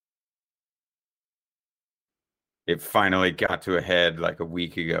it finally got to a head like a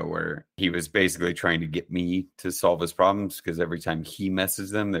week ago where he was basically trying to get me to solve his problems because every time he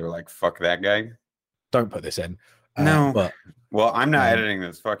messes them, they were like, fuck that guy. Don't put this in. No. But well, I'm not editing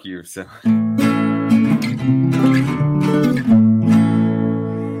this. Fuck you. So.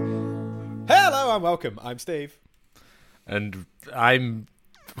 hello and welcome. I'm Steve. And I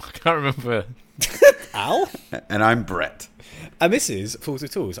can't remember. Al? And I'm Brett. And this is Fools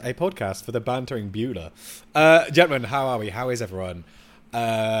with Tools, a podcast for the bantering Bueller. Gentlemen, how are we? How is everyone?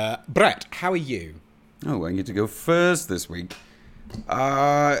 Brett, how are you? Oh, I get to go first this week.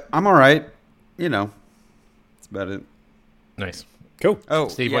 I'm all right. You know, that's about it. Nice. Cool. Oh,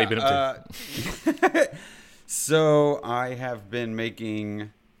 Steve, what have you been up to? So I have been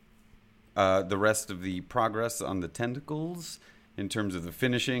making the rest of the progress on the tentacles in terms of the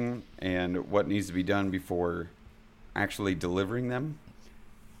finishing and what needs to be done before actually delivering them.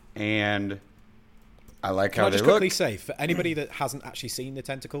 And I like how they look. Can I just quickly say, for anybody that hasn't actually seen the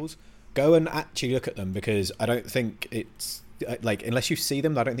tentacles, go and actually look at them, because I don't think it's like, unless you see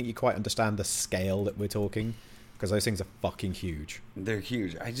them, I don't think you quite understand the scale that we're talking, because those things are fucking huge. They're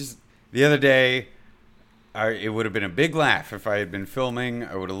huge. The other day, it would have been a big laugh if I had been filming.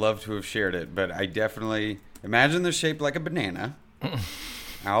 I would have loved to have shared it, but I definitely imagine they're shaped like a banana.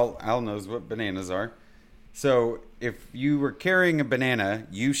 Al knows what bananas are. So if you were carrying a banana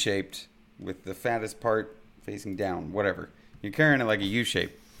U-shaped with the fattest part facing down, whatever, you're carrying it like a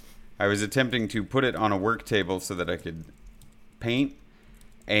U-shape. I was attempting to put it on a work table so that I could paint,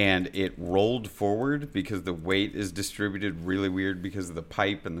 and it rolled forward because the weight is distributed really weird because of the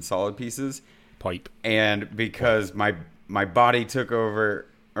pipe and the solid pieces. And because my body took over,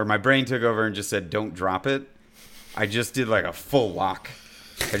 or my brain took over and just said, don't drop it, I just did like a full lock.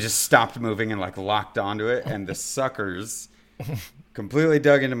 I just stopped moving and like locked onto it, and the suckers completely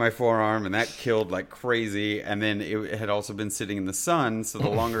dug into my forearm, and that killed like crazy. And then it had also been sitting in the sun, so the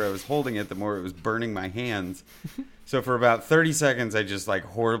longer I was holding it, the more it was burning my hands. So for about 30 seconds, I just like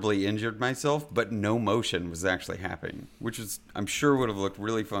horribly injured myself, but no motion was actually happening, which is, I'm sure, would have looked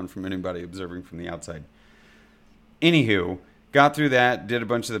really fun from anybody observing from the outside. Anywho, got through that, did a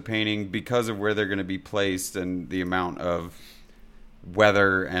bunch of the painting because of where they're going to be placed and the amount of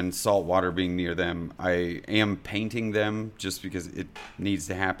weather and salt water being near them. I am painting them just because it needs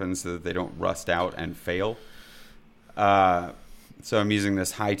to happen so that they don't rust out and fail. So I'm using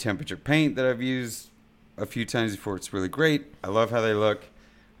this high temperature paint that I've used a few times before. It's really great. I love how they look.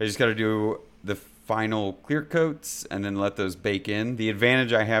 I just got to do the final clear coats and then let those bake in. The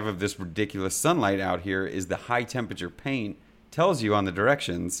advantage I have of this ridiculous sunlight out here is the high temperature paint tells you on the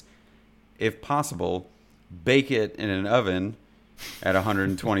directions, if possible, bake it in an oven at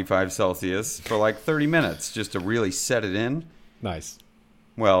 125 Celsius for like 30 minutes just to really set it in. Nice.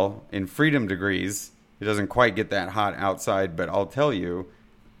 Well, in freedom degrees, it doesn't quite get that hot outside, but I'll tell you,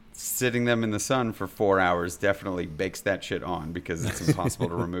 sitting them in the sun for 4 hours definitely bakes that shit on, because it's impossible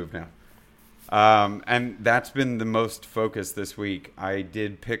to remove now. And that's been the most focus this week. I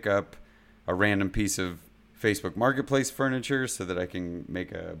did pick up a random piece of Facebook Marketplace furniture so that I can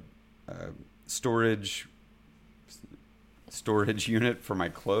make a storage unit for my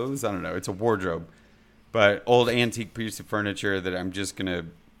clothes. I don't know. It's a wardrobe. But old antique piece of furniture that I'm just going to...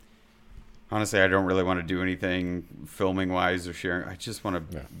 Honestly, I don't really want to do anything filming-wise or sharing. I just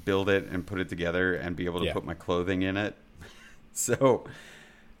want to build it and put it together and be able to put my clothing in it. So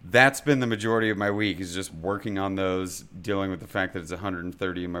that's been the majority of my week, is just working on those, dealing with the fact that it's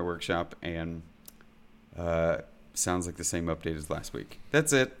 130 in my workshop, and sounds like the same update as last week.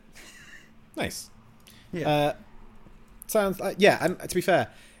 That's it. Nice. Yeah. Sounds like, yeah, and to be fair,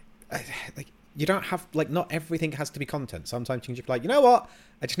 like, you don't have, like, not everything has to be content. Sometimes you can just be like, you know what?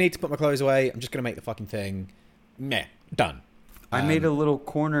 I just need to put my clothes away. I'm just going to make the fucking thing. Meh. Done. I made a little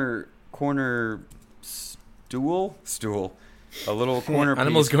corner stool. A little corner piece.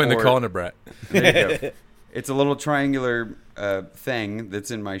 Animals go in the corner, Brett. There you go. It's a little triangular thing that's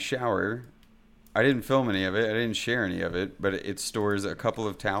in my shower. I didn't film any of it. I didn't share any of it, but it stores a couple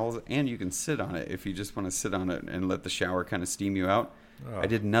of towels, and you can sit on it if you just want to sit on it and let the shower kind of steam you out. Oh. I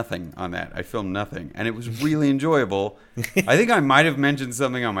did nothing on that. I filmed nothing, and it was really enjoyable. I think I might have mentioned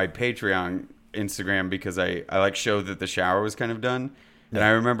something on my Patreon Instagram because I like showed that the shower was kind of done, and I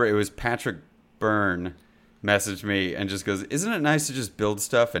remember it was Patrick Byrne messaged me and just goes, "Isn't it nice to just build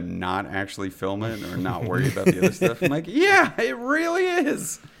stuff and not actually film it or not worry about the other stuff?" I'm like, "Yeah, it really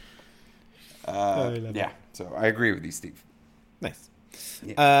is." Yeah, so I agree with you, Steve. Nice.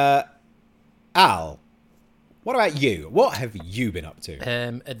 Yeah. Al, what about you? What have you been up to?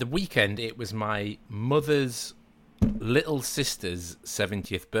 At the weekend, it was my mother's little sister's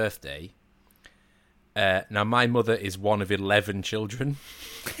 70th birthday, Now, my mother is one of 11 children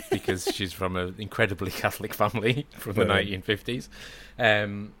because she's from an incredibly Catholic family from the 1950s.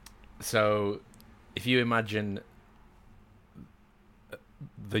 So if you imagine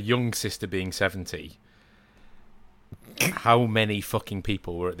the young sister being 70, how many fucking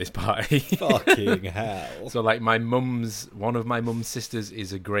people were at this party? Fucking hell. So, like, one of my mum's sisters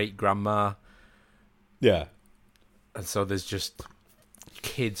is a great grandma. Yeah. And so there's just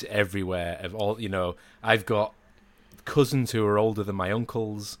kids everywhere of all, I've got cousins who are older than my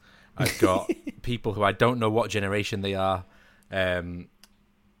uncles. I've got people who I don't know what generation they are.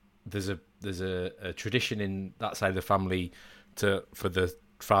 There's a tradition in that side of the family for the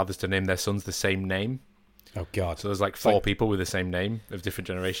fathers to name their sons the same name. Oh God. So there's like four people with the same name of different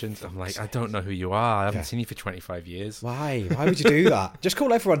generations. I'm like, I don't know who you are. I haven't seen you for 25 years. Why would you do that? Just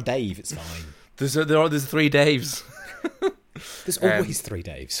call everyone Dave, it's fine. There's 3 Daves. There's always 3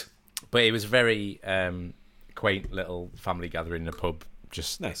 Daves. But it was very quaint little family gathering in a pub.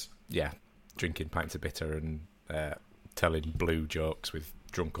 Just nice. Yeah, drinking pints of bitter and telling blue jokes with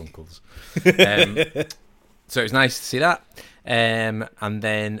drunk uncles. So it was nice to see that. And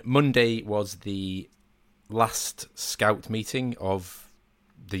then Monday was the last scout meeting of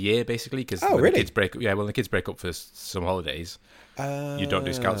the year, basically, because really? the kids break up. Yeah, well, the kids break up for some holidays. You don't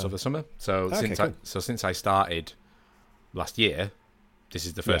do scouts over the summer. So since I started last year, this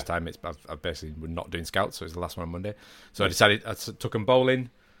is the first time I've basically we're not doing scouts. So it's the last one on Monday. So I decided I took them bowling.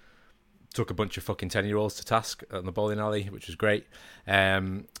 Took a bunch of fucking 10-year-olds to task on the bowling alley, which was great.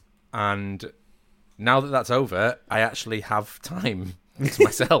 And now that that's over, I actually have time to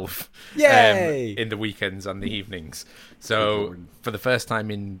myself. Yay! In the weekends and the evenings. So for the first time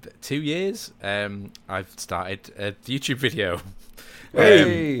in 2 years, I've started a YouTube video.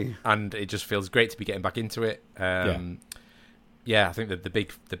 Hey! And it just feels great to be getting back into it. Yeah, I think that the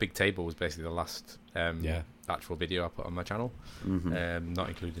big table was basically the last actual video I put on my channel, not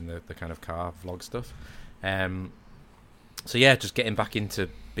including the kind of car vlog stuff. So yeah, just getting back into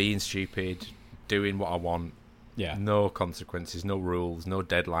being stupid, doing what I want. Yeah. No consequences, no rules, no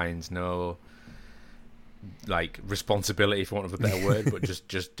deadlines, no like responsibility, for want of a better word, but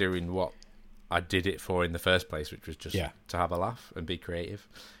just doing what I did it for in the first place, which was just to have a laugh and be creative.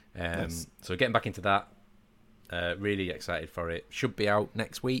 So getting back into that, really excited for it. Should be out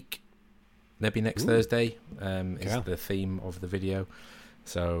next week, maybe next Thursday. Is the theme of the video.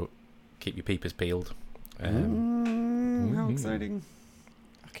 So keep your peepers peeled. How exciting!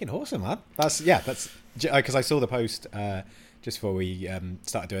 Fucking awesome, man. That's because I saw the post just before we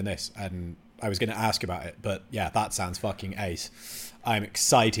started doing this, and I was going to ask about it, but yeah, that sounds fucking ace. I'm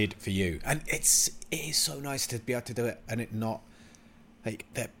excited for you, and it is so nice to be able to do it, and it not like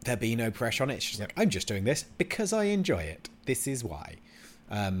there be no pressure on it. It's just like, I'm just doing this because I enjoy it. This is why,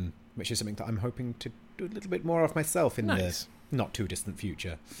 which is something that I'm hoping to do a little bit more of myself in the not too distant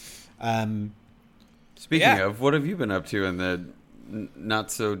future. Speaking of, what have you been up to in the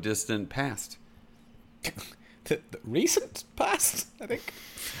not so distant past? the recent past, I think.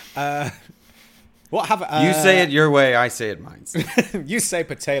 What have you say it your way, I say it mine. You say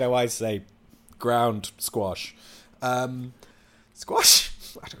potato, I say ground squash. Squash?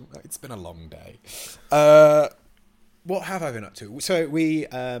 I don't know. It's been a long day. What have I been up to? So we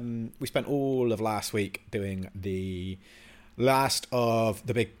spent all of last week doing the last of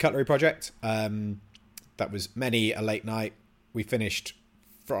the big cutlery project. That was many a late night. We finished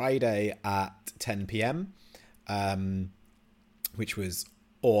Friday at 10 p.m, which was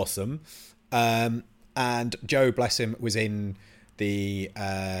awesome. And Joe, bless him, was in the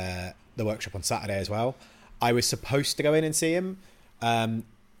workshop on Saturday as well. I was supposed to go in and see him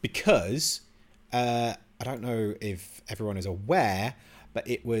because I don't know if everyone is aware, but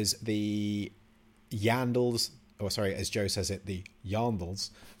it was the Yandles, as Joe says it, the Yandles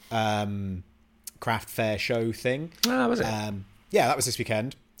craft fair show thing. Oh, was it? Yeah, that was this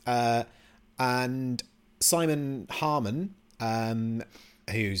weekend. And Simon Harmon,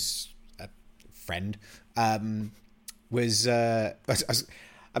 who's a friend, was I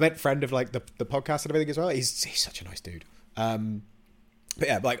meant friend of like the podcast and everything as well. He's such a nice dude. But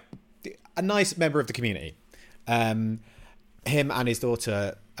yeah, like a nice member of the community. Him and his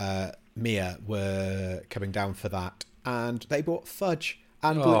daughter Mia were coming down for that, and they bought fudge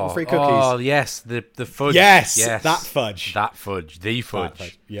and gluten-free cookies. Oh yes, the fudge. Yes, that fudge. That fudge. The fudge. That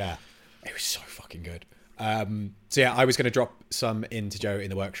fudge. Yeah, it was so fucking good. So yeah, I was going to drop some into Joe in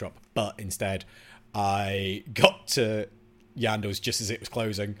the workshop, but instead I got to Yandles just as it was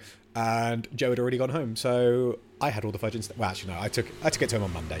closing, and Joe had already gone home, so I had all the fudge instead. Well, actually no, I took it to him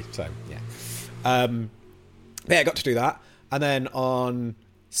on Monday, so yeah. But yeah, I got to do that, and then on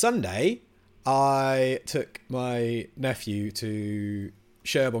Sunday I took my nephew to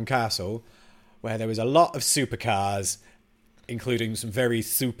Sherborne Castle, where there was a lot of supercars, including some very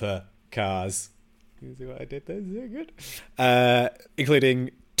super cars. You see what I did there? Is that good?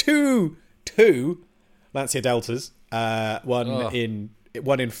 Including two Lancia Deltas, one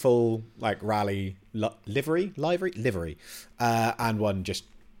in full like rally livery, and one just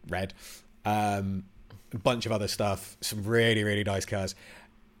red. A bunch of other stuff, some really, really nice cars.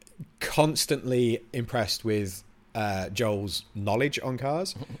 Constantly impressed with Joel's knowledge on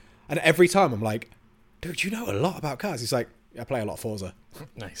cars, and every time I'm like, dude, you know a lot about cars. He's like, I play a lot of Forza.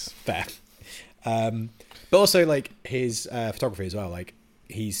 Nice. Fair. But also like his photography as well, like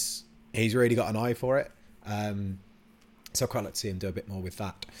he's really got an eye for it, so I quite like to see him do a bit more with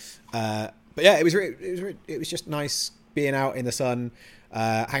that. But yeah, it was just nice being out in the sun,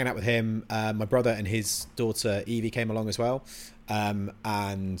 hanging out with him. My brother and his daughter Evie came along as well,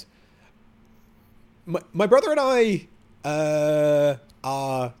 and my brother and I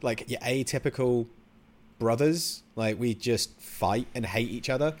are like atypical brothers. Like we just fight and hate each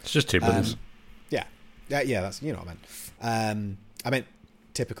other. It's just two brothers. Yeah, that's, you know what I meant. I meant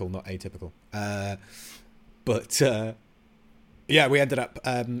typical, not atypical. But yeah, we ended up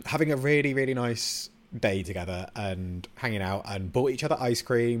having a really, really nice day together and hanging out, and bought each other ice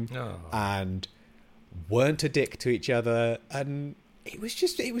cream and weren't a dick to each other, and it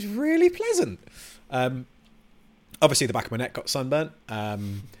was really pleasant. Obviously the back of my neck got sunburnt,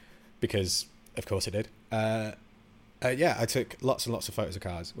 because of course it did. Yeah, I took lots and lots of photos of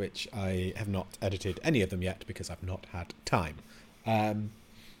cars, which I have not edited any of them yet because I've not had time. And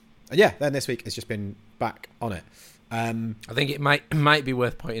yeah, then this week has just been back on it. I think it might be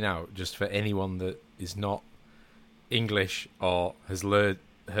worth pointing out, just for anyone that is not English or has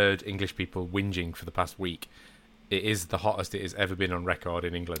heard English people whinging for the past week, it is the hottest it has ever been on record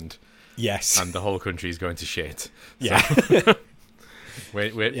in England. Yes. And the whole country is going to shit. Yeah. So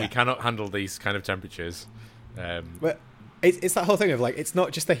we cannot handle these kind of temperatures. But it's that whole thing of like, it's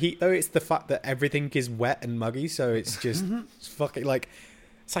not just the heat though, it's the fact that everything is wet and muggy, so it's just it's fucking like,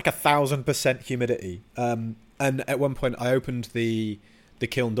 it's like 1,000% humidity. And at one point I opened the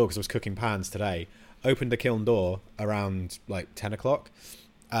kiln door because I was cooking pans today. Opened the kiln door around like 10 o'clock,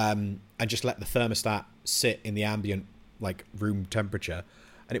 and just let the thermostat sit in the ambient like room temperature,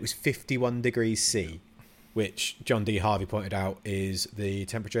 and it was 51 degrees C, which John D. Harvey pointed out is the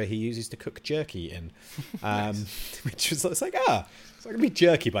temperature he uses to cook jerky in. Which was, it's like gonna be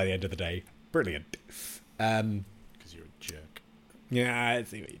jerky by the end of the day. Brilliant. Because you're a jerk. Yeah, I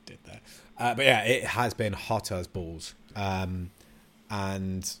see what you did there. But yeah, it has been hot as balls. And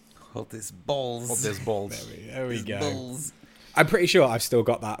hot as balls. Hot as balls. There we go. Balls. I'm pretty sure I've still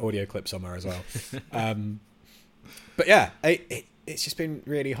got that audio clip somewhere as well. But yeah, it's just been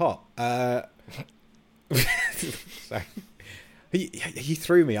really hot. Sorry. You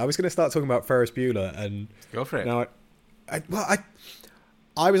threw me. I was going to start talking about Ferris Bueller, and go for it. Now,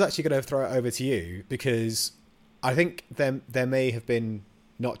 I was actually going to throw it over to you because I think there may have been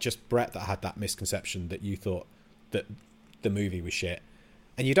not just Brett that had that misconception that you thought that the movie was shit,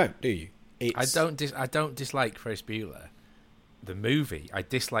 and you don't, do you? I don't dislike Ferris Bueller, the movie. I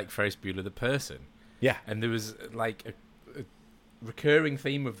dislike Ferris Bueller, the person. Yeah, and there was like a recurring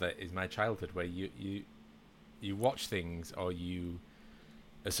theme of that is my childhood, where you watch things, or you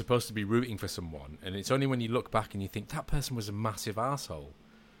are supposed to be rooting for someone, and it's only when you look back and you think that person was a massive arsehole.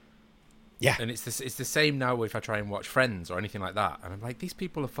 Yeah. And it's the same now if I try and watch Friends or anything like that, and I'm like, these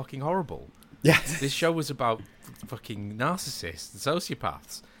people are fucking horrible. Yeah. This show was about fucking narcissists and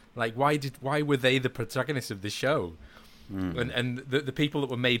sociopaths. Like, why were they the protagonists of this show? And the people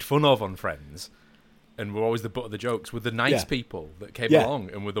that were made fun of on Friends and were always the butt of the jokes were the nice people that came along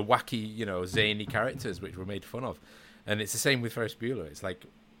and were the wacky, zany characters which were made fun of. And it's the same with Ferris Bueller. It's like,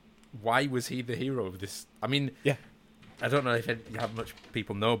 why was he the hero of this? I mean, I don't know if how much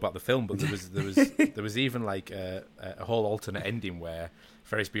people know about the film, but there was even like a whole alternate ending where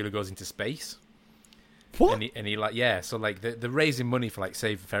Ferris Bueller goes into space. What? And he like, so like they're raising money for like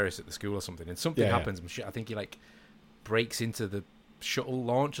Save Ferris at the school or something, and something happens. I think he like breaks into the shuttle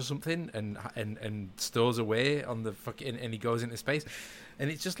launch or something and stows away on the fucking, and he goes into space,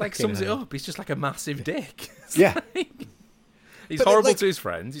 and it's just like sums it up. He's just like a massive dick. He's horrible to his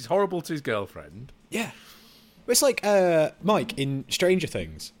friends. He's horrible to his girlfriend. Yeah. It's like Mike in Stranger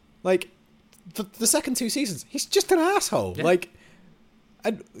Things. Like the second 2 seasons, he's just an asshole. Yeah. Like,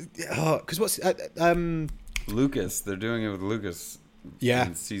 because what's Lucas? They're doing it with Lucas. Yeah.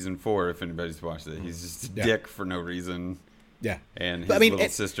 In season 4, if anybody's watched it, he's just a dick for no reason. Yeah. And his little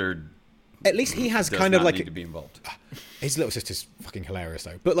sister at least he has does kind of not like need to be involved. His little sister's fucking hilarious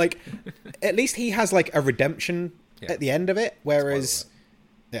though, but like at least he has like a redemption at the end of it. Whereas,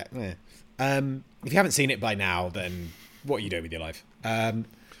 if you haven't seen it by now, then what are you doing with your life?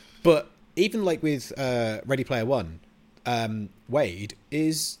 But even like with Ready Player One, Wade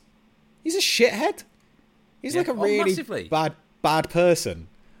he's a shithead. He's like a really bad person,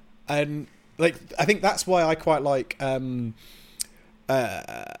 and like I think that's why I quite like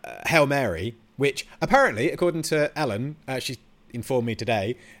Hail Mary, which apparently, according to Ellen, she informed me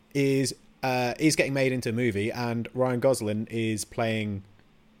today, is getting made into a movie, and Ryan Gosling is playing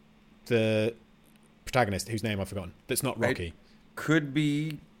the protagonist, whose name I've forgotten. That's not Rocky. It could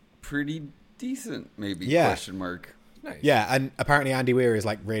be pretty decent, maybe. Yeah. Question mark. Nice. Yeah, and apparently Andy Weir is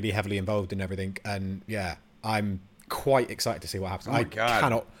like really heavily involved in everything, and yeah, I'm quite excited to see what happens. Oh my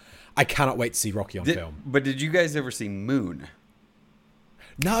God. I cannot wait to see Rocky on film. But did you guys ever see Moon?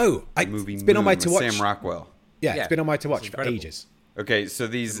 No, The movie it's been on Moon my to with watch. Sam Rockwell. Yeah, Yeah, it's been on my to watch it's for incredible. ages. Okay, so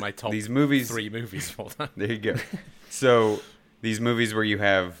these My top movies 3 movies of all time. There you go. So these movies where you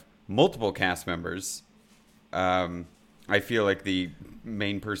have multiple cast members, I feel like the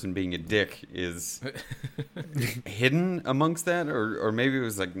main person being a dick is hidden amongst that, or maybe it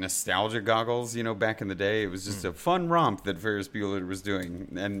was like nostalgia goggles. You know, back in the day, it was just a fun romp that Ferris Bueller was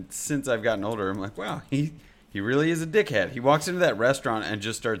doing. And since I've gotten older, I'm like, wow, he really is a dickhead. He walks into that restaurant and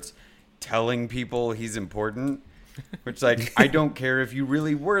just starts telling people he's important. Which, like, I don't care if you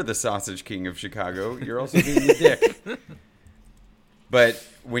really were the Sausage King of Chicago. You're also being a dick. But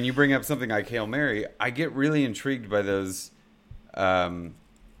when you bring up something like Hail Mary, I get really intrigued by those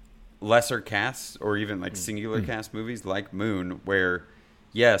lesser casts or even like singular cast movies like Moon, where,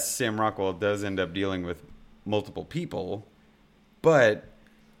 yes, Sam Rockwell does end up dealing with multiple people, but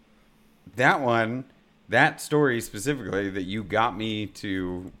that story specifically that you got me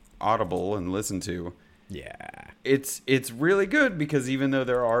to Audible and listen to, Yeah. it's really good because even though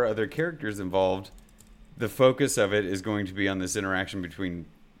there are other characters involved, the focus of it is going to be on this interaction between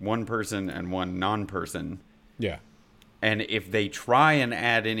one person and one non-person. Yeah. And if they try and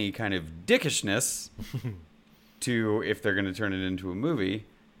add any kind of dickishness to if they're going to turn it into a movie,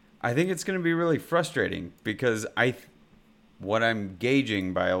 I think it's going to be really frustrating because what I'm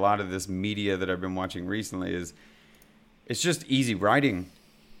gauging by a lot of this media that I've been watching recently is it's just easy writing.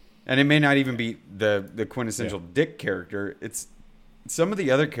 And it may not even be the quintessential dick character. It's some of the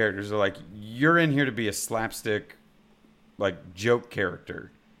other characters are like, you're in here to be a slapstick, like, joke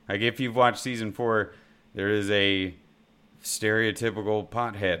character. Like, if you've watched season 4, there is a stereotypical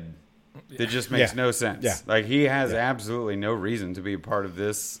pothead that just makes no sense. Yeah. Like, he has absolutely no reason to be a part of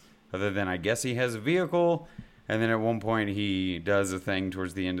this other than, I guess, he has a vehicle. And then at one point, he does a thing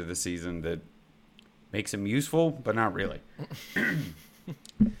towards the end of the season that makes him useful, but not really.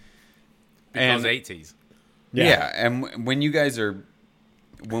 Because 80s. Yeah, and when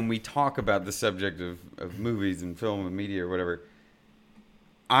we talk about the subject of movies and film and media or whatever,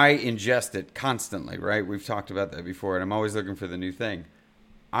 I ingest it constantly, right? We've talked about that before, and I'm always looking for the new thing.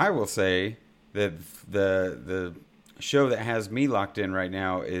 I will say that the show that has me locked in right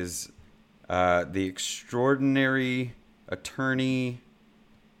now is The Extraordinary Attorney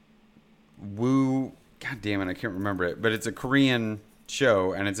Woo. God damn it, I can't remember it, but it's a Korean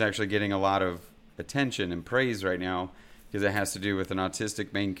show, and it's actually getting a lot of attention and praise right now because it has to do with an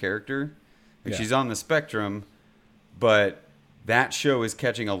autistic main character. Like, she's on the spectrum, but that show is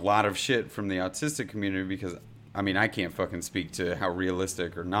catching a lot of shit from the autistic community because, I mean, I can't fucking speak to how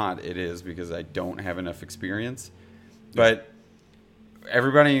realistic or not it is because I don't have enough experience. But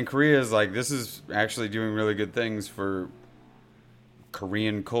everybody in Korea is like, this is actually doing really good things for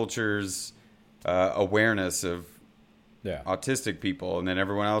Korean culture's awareness of autistic people. And then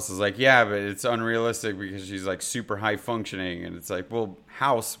everyone else is like, yeah, but it's unrealistic because she's like super high functioning. And it's like, well,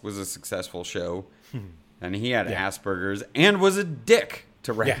 House was a successful show and he had Asperger's and was a dick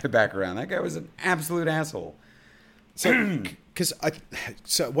to wrap it back around. That guy was an absolute asshole. So,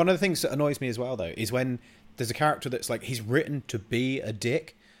 so one of the things that annoys me as well, though, is when there's a character that's like, he's written to be a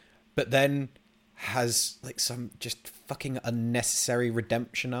dick, but then has like some just fucking unnecessary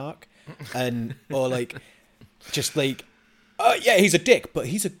redemption arc. And, or like, just like, oh yeah, he's a dick, but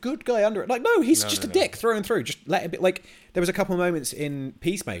he's a good guy under it. Like, no, he's just a dick through and through. Just let it be. Like, there was a couple of moments in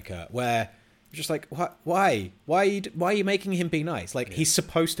Peacemaker where just like, why are you making him be nice? Like, he's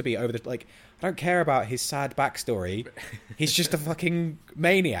supposed to be over the, like, I don't care about his sad backstory. He's just a fucking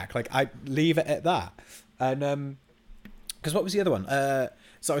maniac. Like, I leave it at that. And because what was the other one?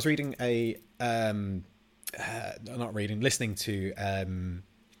 So I was reading listening to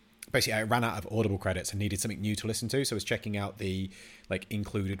basically I ran out of Audible credits and needed something new to listen to, so I was checking out the like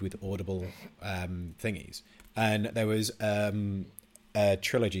included with Audible thingies, and there was a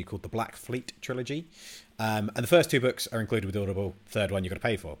trilogy called the Black Fleet trilogy, and the first 2 books are included with Audible. Third one you've got to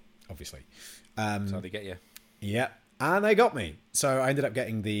pay for, obviously. That's how they get you. Yeah, and they got me. So I ended up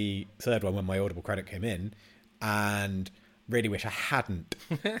getting the third one when my Audible credit came in, and really wish I hadn't,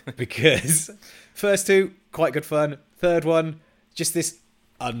 because first 2 quite good fun. Third one, just this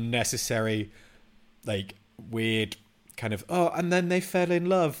unnecessary, like weird kind of and then they fell in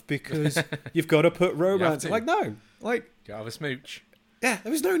love because you've got to put romance. Like no, like gotta have a smooch. Yeah,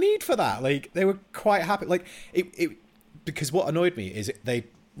 there was no need for that. Like they were quite happy. Like it because what annoyed me is they'd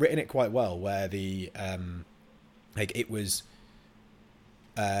written it quite well, where the like it was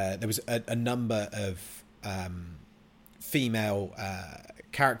there was a number of female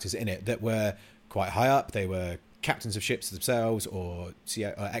characters in it that were quite high up. They were captains of ships themselves, or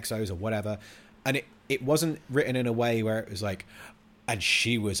XOs or whatever, and it wasn't written in a way where it was like, and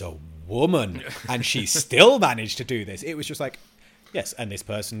she was a woman and she still managed to do this. It was just like, yes, and this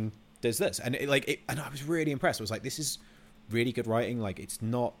person does this, and and I was really impressed. I was like, this is really good writing. Like it's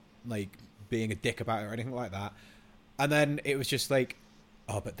not like being a dick about it or anything like that. And then it was just like,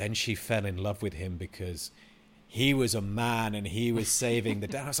 but then she fell in love with him because he was a man and he was saving the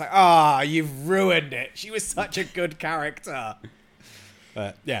day. I was like, you've ruined it. She was such a good character.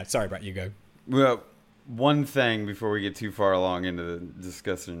 Yeah, sorry, Brett, you go. Well, one thing before we get too far along into the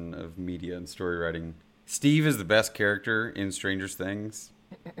discussion of media and story writing. Steve is the best character in Stranger Things.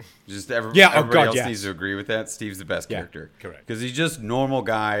 Just everybody else needs to agree with that. Steve's the best character. Correct. Because he's just normal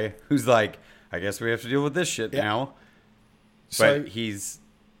guy who's like, I guess we have to deal with this shit now. But he's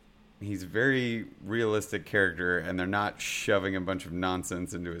a very realistic character, and they're not shoving a bunch of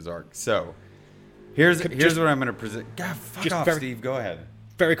nonsense into his arc. So here's what I'm going to present. God, fuck off, Steve. Go ahead.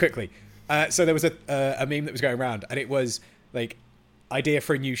 Very quickly. So there was a meme that was going around, and it was like, idea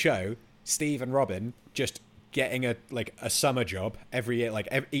for a new show, Steve and Robin just getting a summer job every year. Like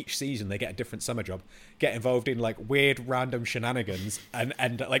each season they get a different summer job, get involved in like weird random shenanigans, and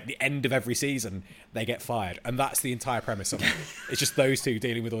at like the end of every season they get fired, and that's the entire premise of it. It's just those two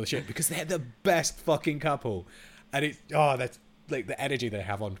dealing with all the shit because they're the best fucking couple, and that's like the energy they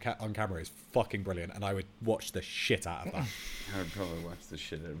have on camera is fucking brilliant, and I would watch the shit out of that. I would probably watch the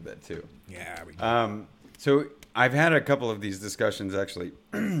shit out of that too. Yeah. So I've had a couple of these discussions actually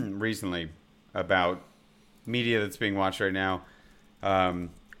recently about media that's being watched right now. I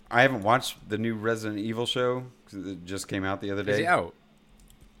haven't watched the new Resident Evil show because it just came out the other day. Is it out?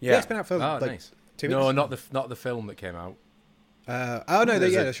 Yeah, it's been out for nice. 2 weeks. No, not the film that came out.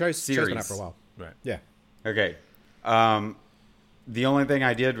 The show's been out for a while. Right. Yeah. Okay. The only thing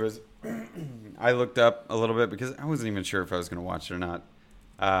I did was I looked up a little bit because I wasn't even sure if I was going to watch it or not.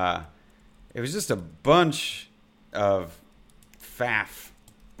 It was just a bunch of faff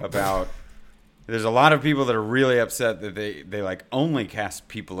about. There's a lot of people that are really upset that they like only cast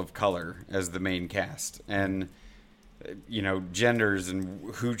people of color as the main cast, and genders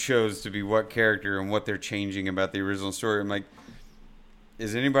and who chose to be what character and what they're changing about the original story. I'm like,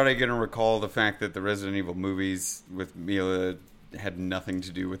 is anybody going to recall the fact that the Resident Evil movies with Mila had nothing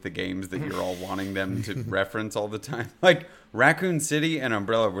to do with the games that you're all wanting them to reference all the time? Like Raccoon City and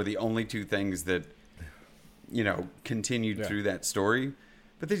Umbrella were the only 2 things that continued through that story.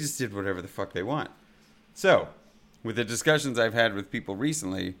 But they just did whatever the fuck they want. So, with the discussions I've had with people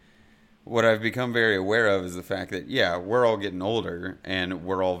recently, what I've become very aware of is the fact that, we're all getting older, and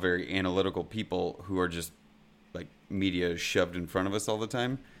we're all very analytical people who are just, like, media shoved in front of us all the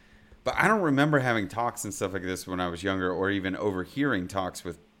time. But I don't remember having talks and stuff like this when I was younger, or even overhearing talks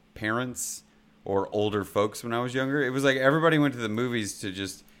with parents or older folks when I was younger. It was like everybody went to the movies to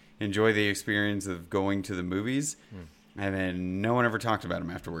just enjoy the experience of going to the movies. And then no one ever talked about them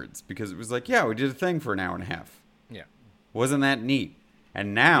afterwards because it was like, we did a thing for an hour and a half. Yeah. Wasn't that neat?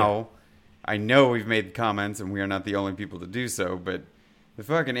 And now I know we've made comments and we are not the only people to do so, but the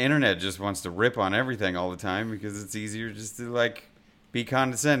fucking internet just wants to rip on everything all the time because it's easier just to like be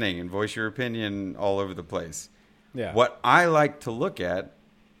condescending and voice your opinion all over the place. Yeah. What I like to look at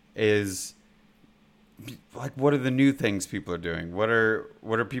is like, what are the new things people are doing? What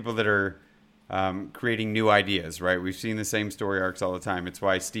are people that are creating new ideas, right? We've seen the same story arcs all the time. It's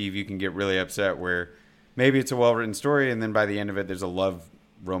why, Steve, you can get really upset where maybe it's a well-written story and then by the end of it there's a love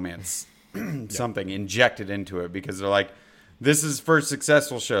romance something injected into it because they're like, this is for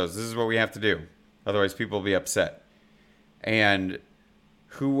successful shows. This is what we have to do. Otherwise people will be upset. And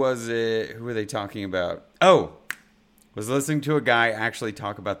who were they talking about? Was listening to a guy actually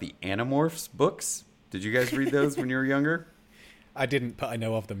talk about the Animorphs books. Did you guys read those when you were younger? I didn't, but I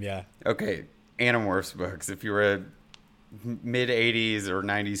know of them. Yeah. Okay, Animorphs books. If you were a mid '80s or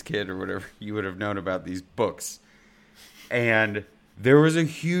 '90s kid or whatever, you would have known about these books. And there was a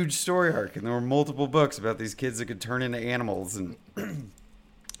huge story arc, and there were multiple books about these kids that could turn into animals, and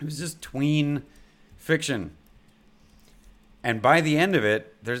it was just tween fiction. And by the end of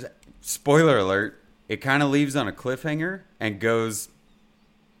it, there's spoiler alert. It kind of leaves on a cliffhanger and goes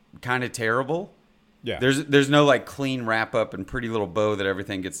kind of terrible. Yeah. There's no like clean wrap up and pretty little bow that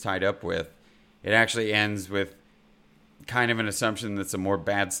everything gets tied up with. It actually ends with kind of an assumption that some more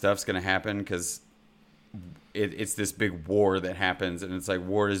bad stuff's going to happen because it's this big war that happens, and it's like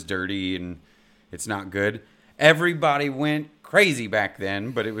war is dirty and it's not good. Everybody went crazy back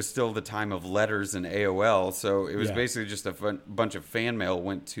then, but it was still the time of letters and AOL, so it was basically just a bunch of fan mail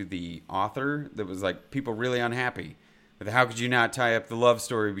went to the author that was like people really unhappy with how could you not tie up the love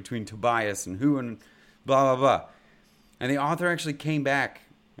story between Tobias and who and blah blah blah. And the author actually came back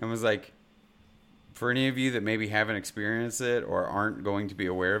and was like, for any of you that maybe haven't experienced it or aren't going to be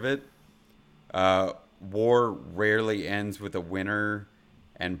aware of it, war rarely ends with a winner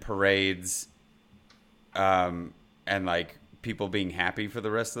and parades and like people being happy for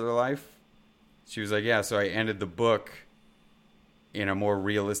the rest of their life. She was like, yeah, so I ended the book in a more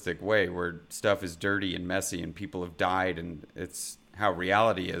realistic way where stuff is dirty and messy and people have died, and it's how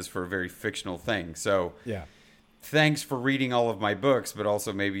reality is for a very fictional thing. So yeah, thanks for reading all of my books, but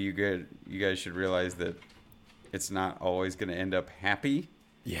also maybe you guys should realize that it's not always going to end up happy.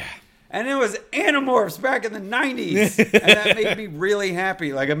 Yeah. And it was Animorphs back in the 90s. And that made me really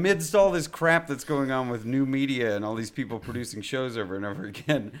happy. Like, amidst all this crap that's going on with new media and all these people producing shows over and over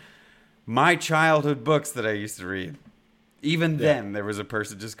again, my childhood books that I used to read, even then, there was a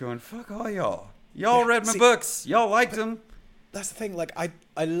person just going, fuck all y'all. Y'all read my books. Y'all liked them. That's the thing. Like,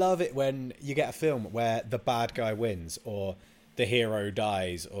 I love it when you get a film where the bad guy wins or the hero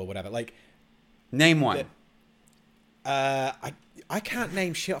dies or whatever. Like, name one. I can't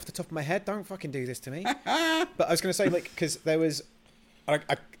name shit off the top of my head. Don't fucking do this to me. But I was going to say, like, because there was... I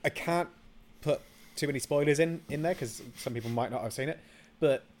can't put too many spoilers in there because some people might not have seen it.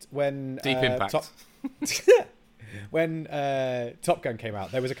 But when... Deep Impact. When Top Gun came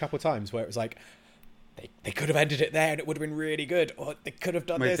out, there was a couple of times where it was like, they could have ended it there and it would have been really good. Or they could have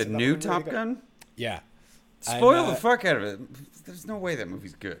done this. Wait, the new Top Gun? Yeah. Spoil the fuck out of it. There's no way that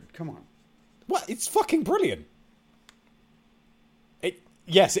movie's good. Come on. What? It's fucking brilliant.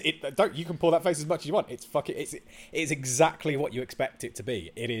 Yes, don't. You can pull that face as much as you want. It's exactly what you expect it to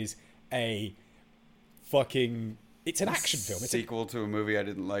be. It is a fucking. It's an action film. It's sequel to a movie I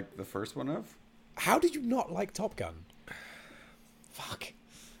didn't like the first one of. How did you not like Top Gun? Fuck.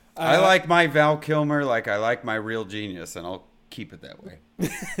 I like my Val Kilmer like I like my Real Genius, and I'll keep it that way.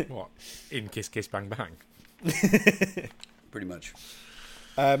 What? In Kiss Kiss Bang Bang. Pretty much.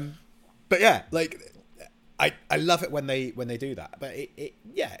 But yeah, like. I love it when they do that, but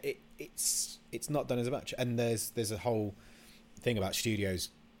it's not done as much. And there's a whole thing about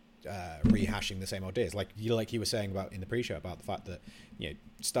studios rehashing the same ideas, like you were saying about in the pre-show about the fact that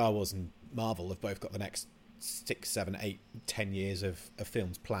Star Wars and Marvel have both got the next 6, 7, 8, 10 years of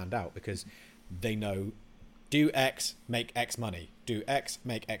films planned out because they know do X, make X money, do X,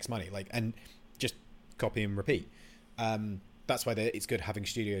 make X money, like, and just copy and repeat. That's why it's good having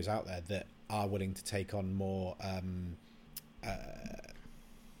studios out there that are willing to take on more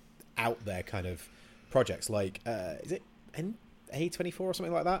out there kind of projects, like is it A24 or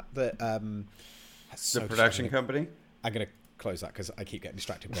something like that? That the production company. I'm gonna close that because I keep getting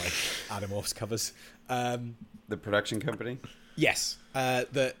distracted by Animorphs covers. The production company. Yes,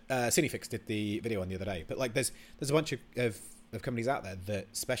 that Cinefix did the video on the other day. But like, there's a bunch of companies out there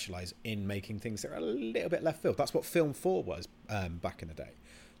that specialize in making things that are a little bit left field. That's what Film 4 was back in the day.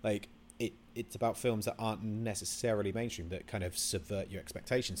 Like, it's about films that aren't necessarily mainstream, that kind of subvert your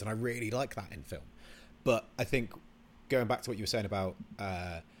expectations, and I really like that in film. But I think going back to what you were saying about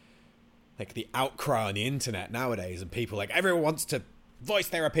like the outcry on the internet nowadays, and people, like, everyone wants to voice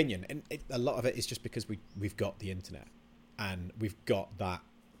their opinion, and a lot of it is just because we've got the internet and we've got that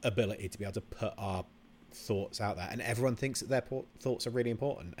ability to be able to put our thoughts out there, and everyone thinks that their thoughts are really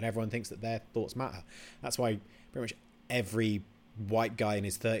important, and everyone thinks that their thoughts matter. That's why pretty much every white guy in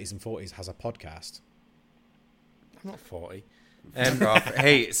his 30s and 40s has a podcast. I'm not 40.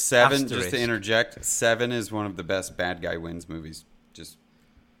 Hey, Seven, Asterisk. just to interject, Seven is one of the best bad guy wins movies. Just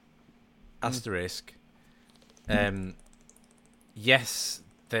asterisk. Yes,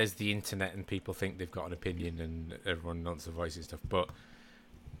 there's the internet and people think they've got an opinion and everyone wants to voice and stuff, but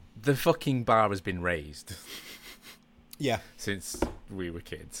the fucking bar has been raised. Yeah. Since we were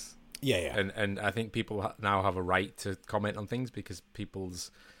kids. Yeah. And I think people now have a right to comment on things because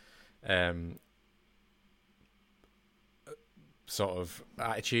people's sort of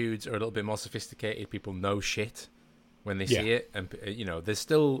attitudes are a little bit more sophisticated. People know shit when they see it, and there's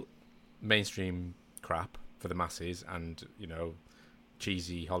still mainstream crap for the masses, and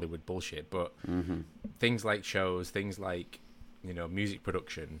cheesy Hollywood bullshit. But things like shows, things like music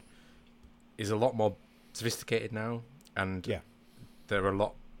production, is a lot more sophisticated now, and there are a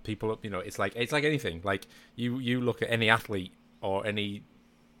lot people. It's like anything. Like you look at any athlete or any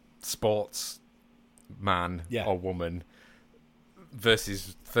sports man or woman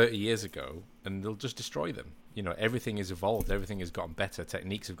versus 30 years ago, and they'll just destroy them. Everything has evolved, everything has gotten better,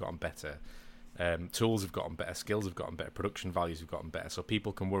 techniques have gotten better, tools have gotten better, skills have gotten better, production values have gotten better, so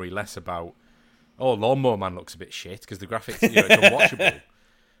people can worry less about, Lawnmower Man looks a bit shit because the graphics, it's unwatchable.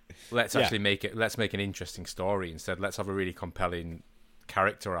 Let's make an interesting story instead. Let's have a really compelling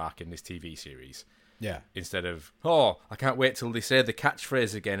character arc in this TV series. Yeah. Instead of, I can't wait till they say the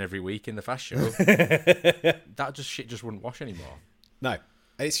catchphrase again every week in the Fast Show. That shit just wouldn't wash anymore. No,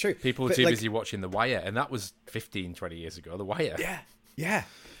 it's true. People are too busy watching The Wire, and that was 15, 20 years ago, The Wire. Yeah.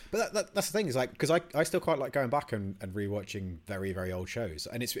 But that's the thing, is like, because I still quite like going back and rewatching very, very old shows.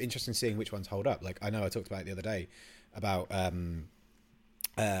 And it's interesting seeing which ones hold up. Like, I know I talked about it the other day about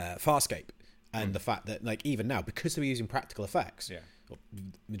Farscape and the fact that, like, even now, because they were using practical effects, or the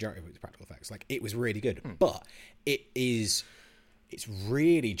majority of it was practical effects, like, it was really good. But it's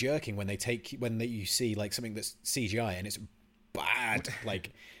really jerking when you see like something that's CGI and it's bad,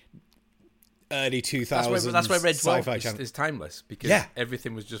 like early 2000s. That's why Red Dwarf is timeless, because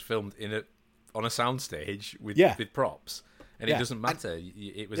everything was just filmed on a soundstage with props, and it doesn't matter.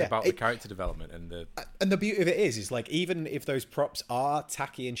 It was about the character development and the beauty of it is like, even if those props are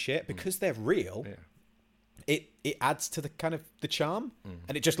tacky and shit, because they're real, it adds to the kind of the charm,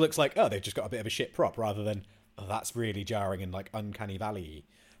 and it just looks like, they've just got a bit of a shit prop, rather than that's really jarring and like uncanny valley.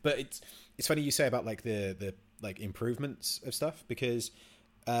 But it's funny you say about like the like improvements of stuff, because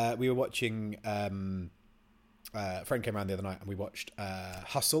we were watching a friend came around the other night and we watched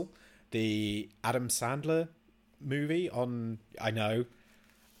Hustle, the Adam Sandler movie on. I know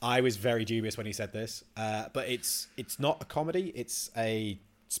I was very dubious when he said this, but it's not a comedy, it's a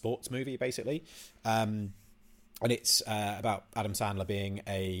sports movie basically, and it's about Adam Sandler being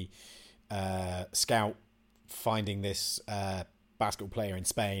a scout, finding this basketball player in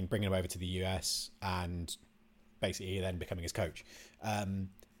Spain, bringing him over to the US, and basically then becoming his coach.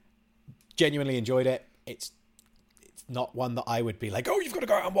 Genuinely enjoyed it. It's not one that I would be like, you've got to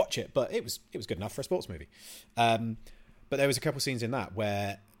go out and watch it, but it was good enough for a sports movie. But there was a couple scenes in that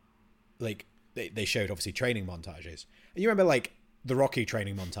where like they showed obviously training montages. And you remember like the Rocky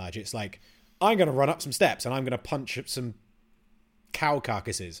training montage? It's like, I'm going to run up some steps and I'm going to punch some cow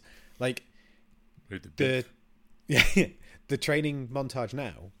carcasses. Like the training montage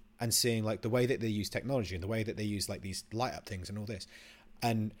now, and seeing like the way that they use technology and the way that they use like these light up things and all this,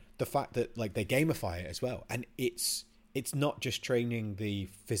 and the fact that like they gamify it as well, and it's not just training the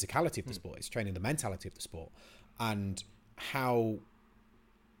physicality of the sport, it's training the mentality of the sport, and how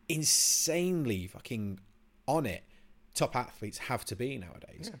insanely fucking on it top athletes have to be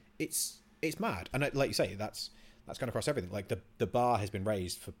nowadays. It's mad. And like you say, that's gone across everything. Like the bar has been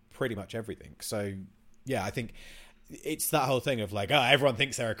raised for pretty much everything. So yeah, I think it's that whole thing of like, everyone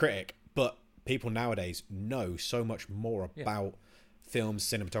thinks they're a critic, but people nowadays know so much more about films,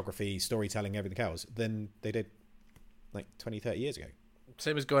 cinematography, storytelling, everything else than they did like 20, 30 years ago.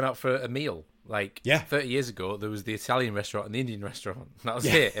 Same as going out for a meal. Like 30 years ago, there was the Italian restaurant and the Indian restaurant. That was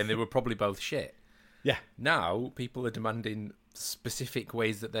it. And they were probably both shit. Yeah. Now, people are demanding specific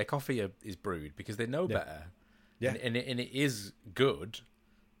ways that their coffee is brewed because they know better. Yeah. And it is good.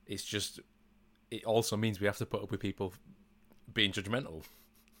 It's just, it also means we have to put up with people being judgmental.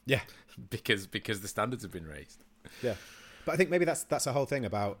 Yeah. because the standards have been raised. Yeah. But I think maybe that's a whole thing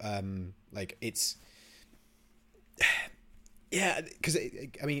about, like, it's... Yeah, because,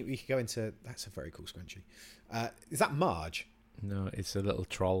 I mean, we could go into... That's a very cool scrunchie. Is that Marge? No, it's a little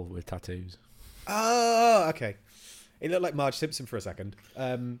troll with tattoos. Oh, okay. It looked like Marge Simpson for a second.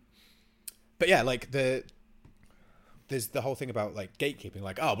 But yeah, like, there's the whole thing about, like, gatekeeping.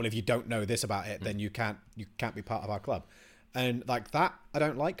 Like, well, if you don't know this about it, then you can't be part of our club. And, like, that I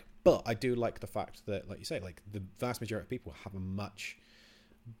don't like. But I do like the fact that, like you say, like, the vast majority of people have a much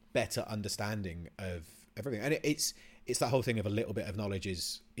better understanding of everything. And it's that whole thing of a little bit of knowledge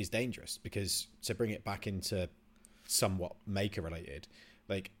is dangerous, because to bring it back into somewhat maker related,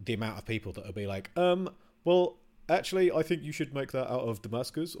 like the amount of people that will be like, well, actually, I think you should make that out of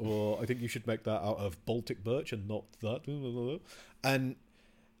Damascus, or I think you should make that out of Baltic birch and not that. And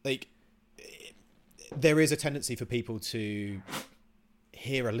like there is a tendency for people to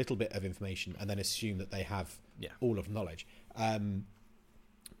hear a little bit of information and then assume that they have all of knowledge.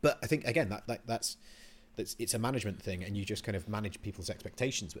 But I think again that's it's a management thing, and you just kind of manage people's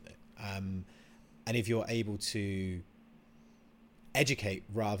expectations with it. And if you're able to educate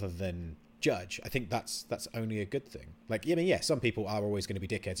rather than judge, I think that's only a good thing. Like, I mean, some people are always going to be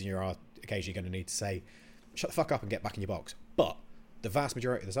dickheads, and you're occasionally going to need to say, "Shut the fuck up and get back in your box." But the vast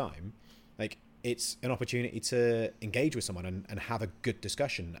majority of the time, like, it's an opportunity to engage with someone and have a good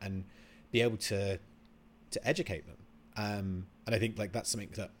discussion and be able to educate them. And I think like that's something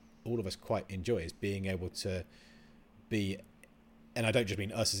that all of us quite enjoy, is being able to be, and I don't just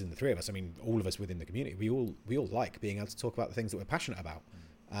mean us as in the three of us, I mean all of us within the community. We all like being able to talk about the things that we're passionate about.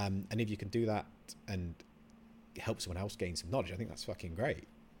 And if you can do that and help someone else gain some knowledge, I think that's fucking great.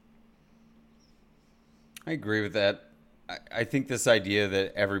 I agree with that. I think this idea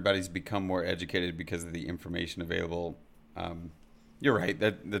that everybody's become more educated because of the information available, you're right.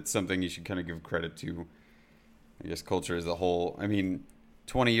 That's something you should kind of give credit to, I guess, culture as a whole. I mean,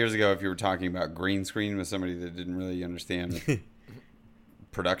 20 years ago, if you were talking about green screen with somebody that didn't really understand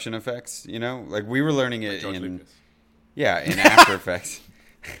production effects, like we were learning it in After Effects.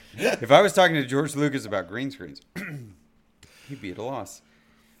 If I was talking to George Lucas about green screens, he'd be at a loss.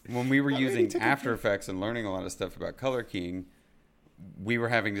 When we were using After Effects and learning a lot of stuff about color keying, we were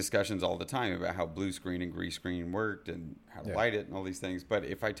having discussions all the time about how blue screen and green screen worked and how to light it and all these things. But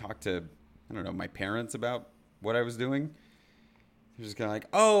if I talked to, I don't know, my parents about what I was doing, they're just kind of like,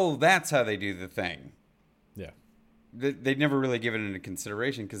 oh, that's how they do the thing. Yeah. They'd never really given it into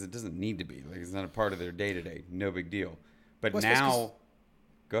consideration because it doesn't need to be. Like, it's not a part of their day-to-day. No big deal. But now...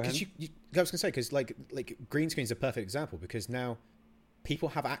 Go ahead. I was going to say, because like green screen is a perfect example, because now people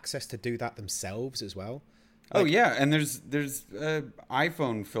have access to do that themselves as well. Like, and there's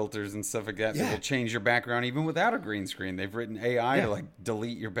iPhone filters and stuff like that that will change your background even without a green screen. They've written AI to like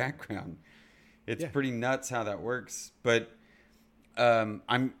delete your background. It's pretty nuts how that works. But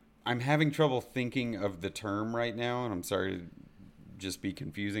I'm having trouble thinking of the term right now, and I'm sorry to just be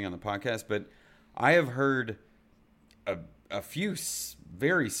confusing on the podcast, but I have heard a few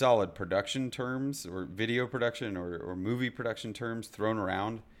very solid production terms, or video production or movie production terms thrown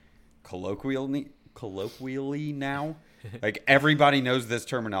around colloquially now. Like, everybody knows this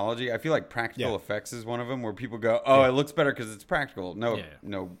terminology. I feel like practical effects is one of them, where people go, oh, it looks better because it's practical. No,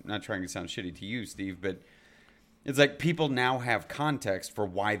 not trying to sound shitty to you, Steve, but it's like people now have context for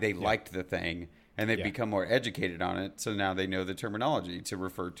why they liked the thing, and they've become more educated on it, so now they know the terminology to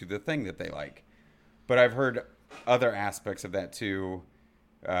refer to the thing that they like. But I've heard other aspects of that too.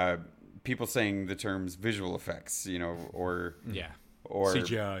 People saying the terms visual effects, or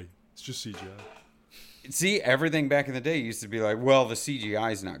CGI. It's just CGI. See, everything back in the day used to be like, well, the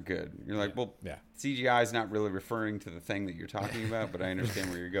CGI is not good. You're like, well, CGI is not really referring to the thing that you're talking about, but I understand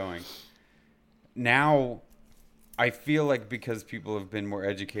where you're going. Now, I feel like because people have been more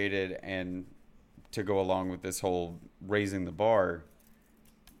educated, and to go along with this whole raising the bar,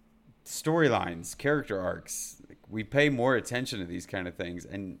 storylines, character arcs, we pay more attention to these kind of things,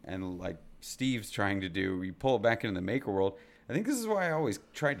 and like Steve's trying to do, you pull it back into the maker world. I think this is why I always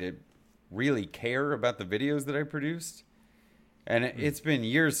tried to really care about the videos that I produced, and it's been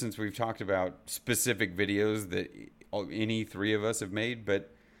years since we've talked about specific videos that any three of us have made.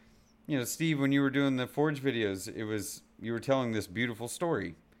 But Steve, when you were doing the Forge videos, you were telling this beautiful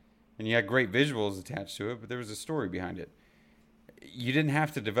story, and you had great visuals attached to it, but there was a story behind it. You didn't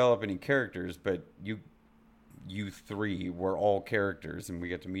have to develop any characters, but you three were all characters, and we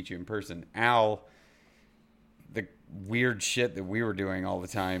got to meet you in person. Al, the weird shit that we were doing all the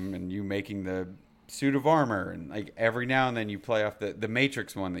time, and you making the suit of armor, and like every now and then you play off the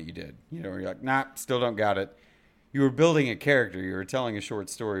Matrix one that you did. You're like, nah, still don't got it. You were building a character. You were telling a short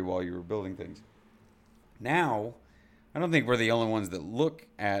story while you were building things. Now, I don't think we're the only ones that look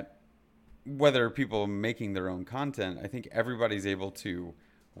at whether people are making their own content. I think everybody's able to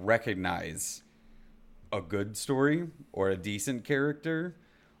recognize a good story or a decent character,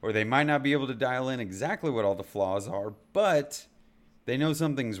 or they might not be able to dial in exactly what all the flaws are, but they know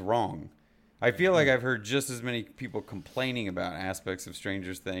something's wrong. I feel like I've heard just as many people complaining about aspects of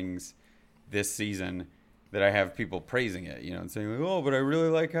Stranger Things this season that I have people praising it, and saying, like, oh, but I really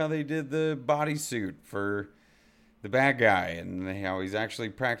like how they did the bodysuit for the bad guy, and how he's actually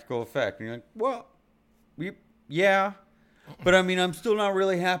practical effect. And you're like, well, but I mean, I'm still not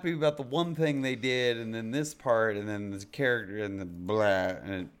really happy about the one thing they did, and then this part, and then this character, and the blah.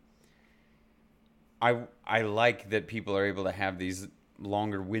 And I like that people are able to have these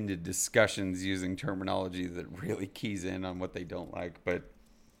longer-winded discussions using terminology that really keys in on what they don't like. But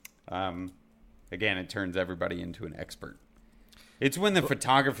Again, it turns everybody into an expert. It's when the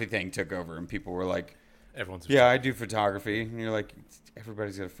photography thing took over and people were like, yeah, I do photography. And you're like,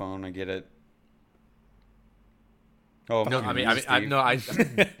 everybody's got a phone. I get it. Oh, no,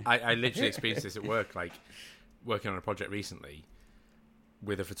 I literally experienced this at work, like working on a project recently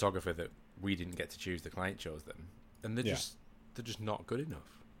with a photographer that we didn't get to choose. The client chose them, and they're just not good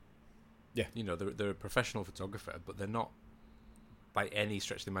enough. Yeah, you know, they're a professional photographer, but they're not by any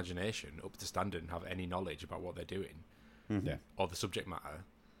stretch of the imagination up to standard and have any knowledge about what they're doing, or the subject matter.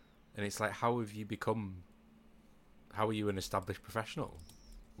 And it's like, how are you an established professional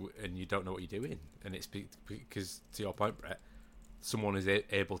and you don't know what you're doing? And it's because, to your point, Brett, someone is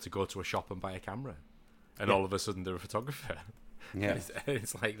able to go to a shop and buy a camera, and all of a sudden they're a photographer. Yeah,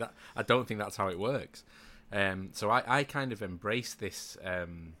 it's like that. I don't think that's how it works. So I kind of embrace this. I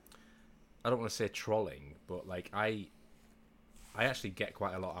don't want to say trolling, but like I actually get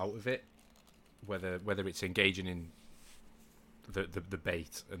quite a lot out of it. Whether it's engaging in the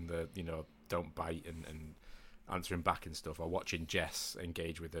bait and the, you know, don't bite and answering back and stuff, or watching Jess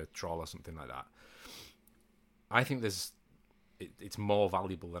engage with a troll or something like that. I think it's more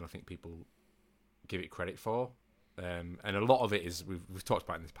valuable than I think people give it credit for. And a lot of it is, we've talked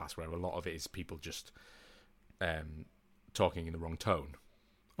about in the past, where a lot of it is people just talking in the wrong tone,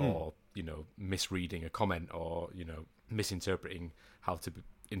 or, you know, misreading a comment, or, you know, misinterpreting how to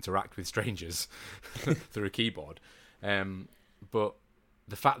interact with strangers through a keyboard. But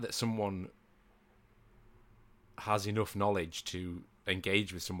the fact that someone has enough knowledge to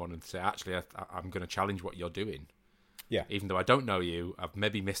engage with someone and say, actually, I'm going to challenge what you're doing. Yeah. Even though I don't know you, I've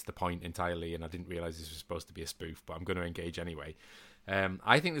maybe missed the point entirely, and I didn't realise this was supposed to be a spoof, but I'm going to engage anyway.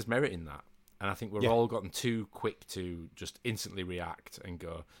 I think there's merit in that. And I think we've all gotten too quick to just instantly react and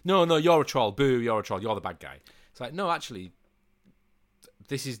go, no, you're a troll, boo, you're a troll, you're the bad guy. It's like, no, actually,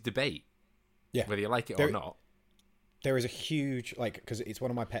 this is debate. Yeah. Whether you like it or not. There is a huge, like, because it's one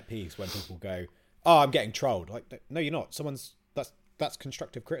of my pet peeves when people go, oh, I'm getting trolled. Like, no, you're not. That's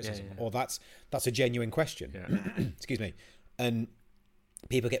constructive criticism, or that's a genuine question. Yeah. Excuse me. And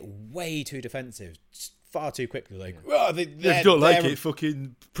people get way too defensive far too quickly. Like, oh, if you don't like it,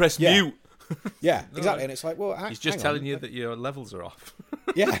 fucking press mute. Yeah, exactly. And it's like, well, he's just telling you that your levels are off.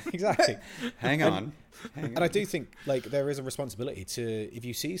 Yeah, exactly. Hang on. And I do think, like, there is a responsibility to, if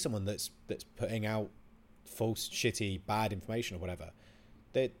you see someone that's putting out false, shitty, bad information or whatever,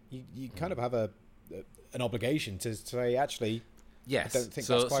 that you kind of have an obligation to say, actually, yes, I don't think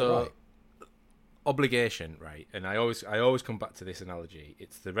that's quite right. Obligation, right? And I always come back to this analogy.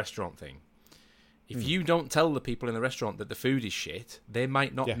 It's the restaurant thing. If you don't tell the people in the restaurant that the food is shit, they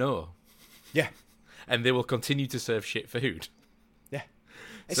might not know. Yeah. And they will continue to serve shit food. Yeah.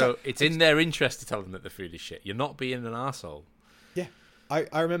 It's in their interest to tell them that the food is shit. You're not being an arsehole. Yeah.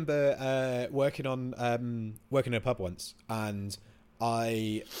 I remember working in a pub once, and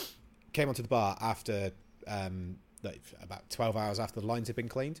I came onto the bar after like about 12 hours after the lines had been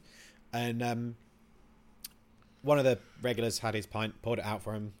cleaned, and one of the regulars had his pint, poured it out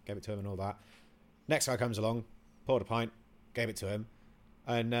for him, gave it to him and all that. Next guy comes along, poured a pint, gave it to him,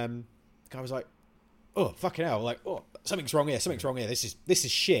 and the guy was like, oh, fucking hell, like, oh, something's wrong here, this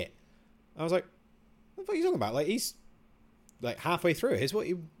is shit. I was like, what the fuck are you talking about? Like, he's like halfway through it. What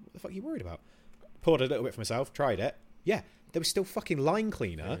the fuck are you worried about? Poured a little bit for myself, tried it. Yeah, there was still fucking line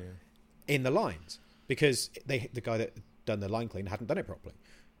cleaner in the lines, because the guy that done the line clean hadn't done it properly.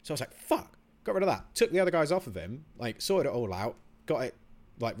 So I was like, fuck, got rid of that. Took the other guys off of him, like, sorted it all out, got it,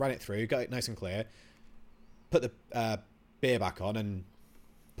 like, ran it through, got it nice and clear, put the beer back on and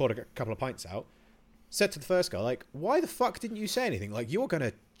poured a couple of pints out. Said to the first guy, like, why the fuck didn't you say anything? Like, you're going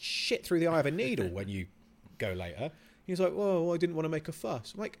to shit through the eye of a needle when you go later. He's like, well, I didn't want to make a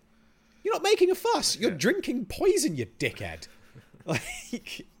fuss. I'm like, you're not making a fuss. You're drinking poison, you dickhead. Like,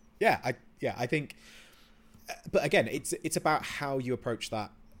 I think... But again, it's about how you approach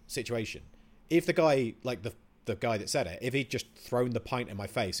that situation. If the guy, like the guy that said it, if he'd just thrown the pint in my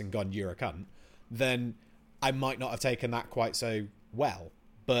face and gone, you're a cunt, then I might not have taken that quite so well.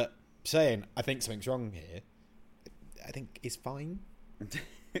 But saying, I think something's wrong here, I think is fine.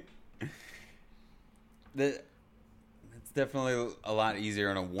 It's definitely a lot easier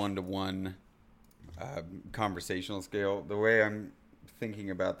on a one-to-one conversational scale. The way I'm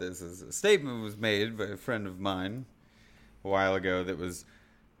thinking about this is, a statement was made by a friend of mine a while ago that was,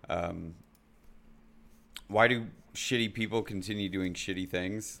 why do shitty people continue doing shitty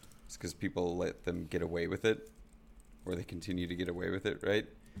things? It's because people let them get away with it, or they continue to get away with it, right?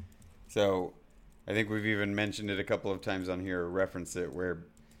 So I think we've even mentioned it a couple of times on here, or referenced it, where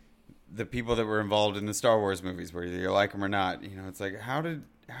the people that were involved in the Star Wars movies, whether you like them or not, you know, it's like, how did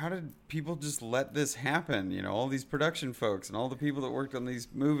how did people just let this happen? You know, all these production folks and all the people that worked on these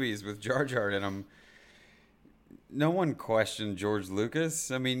movies with Jar Jar in them. No one questioned George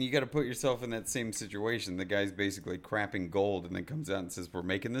Lucas. I mean, you got to put yourself in that same situation. The guy's basically crapping gold and then comes out and says, we're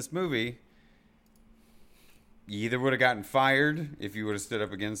making this movie. You either would have gotten fired if you would have stood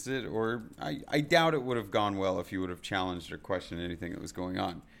up against it, or I doubt it would have gone well if you would have challenged or questioned anything that was going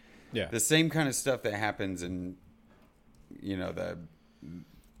on. Yeah. The same kind of stuff that happens in, you know, the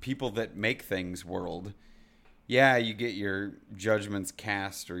people that make things world. Yeah, you get your judgments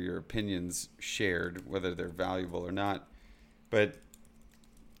cast or your opinions shared, whether they're valuable or not. But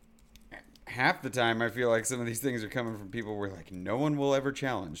half the time, I feel like some of these things are coming from people where, like, no one will ever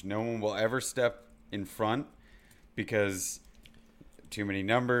challenge. No one will ever step in front because too many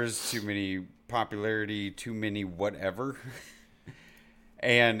numbers, too many popularity, too many whatever.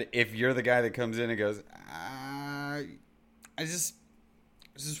 And if you're the guy that comes in and goes, I was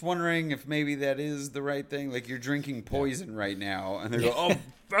just wondering if maybe that is the right thing. Like, you're drinking poison right now. And they go, oh,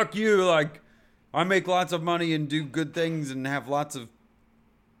 fuck you. Like, I make lots of money and do good things and have lots of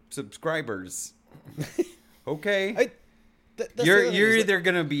subscribers. Okay. You're either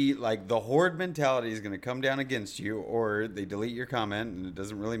going to be like, the horde mentality is going to come down against you, or they delete your comment and it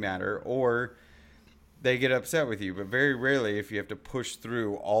doesn't really matter, or they get upset with you. But very rarely, if you have to push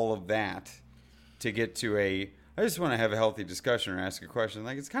through all of that to get to I just want to have a healthy discussion or ask a question,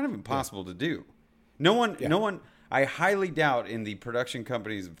 like, it's kind of impossible to do. No one, I highly doubt in the production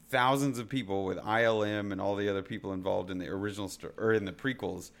companies of thousands of people with ILM and all the other people involved in the original or in the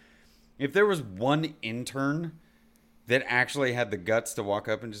prequels, if there was one intern that actually had the guts to walk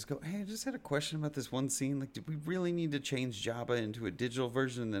up and just go, hey, I just had a question about this one scene. Like, did we really need to change Jabba into a digital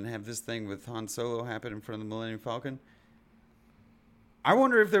version and then have this thing with Han Solo happen in front of the Millennium Falcon? I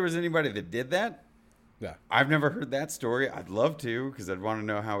wonder if there was anybody that did that. Yeah. I've never heard that story. I'd love to, because I'd want to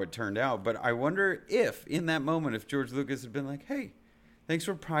know how it turned out. But I wonder if, in that moment, if George Lucas had been like, hey, thanks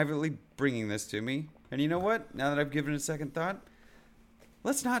for privately bringing this to me. And you know what? Now that I've given it a second thought,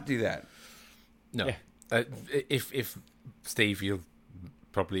 let's not do that. No. Yeah. If Steve, you'll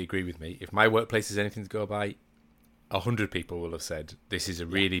probably agree with me. If my workplace is anything to go by, 100 people will have said, this is a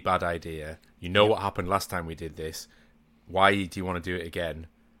really bad idea. You know what happened last time we did this. Why do you want to do it again?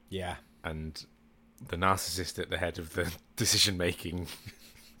 Yeah. And the narcissist at the head of the decision-making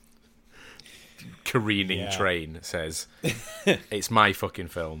careening train says, it's my fucking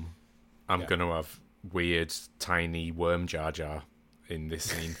film. I'm going to have weird, tiny worm Jar Jar in this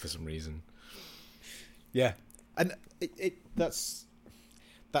scene for some reason. Yeah. And that's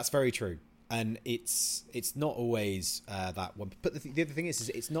very true. And it's not always that one. But the other thing is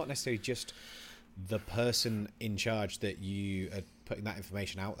it's not necessarily just the person in charge that you are putting that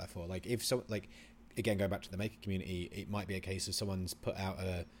information out there for. Like, if so, like, again, going back to the maker community, it might be a case of someone's put out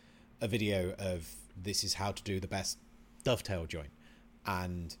a video of this is how to do the best dovetail joint,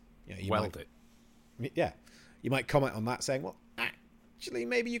 and you weld it. Yeah, you might comment on that saying, well, actually,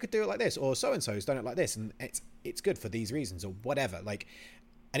 maybe you could do it like this, or so and so's done it like this, and it's good for these reasons, or whatever. Like,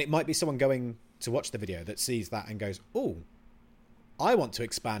 and it might be someone going to watch the video that sees that and goes, oh, I want to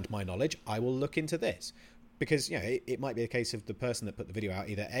expand my knowledge. I will look into this. Because, it might be a case of the person that put the video out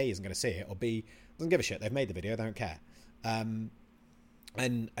either A, isn't going to see it, or B, doesn't give a shit. They've made the video, they don't care. And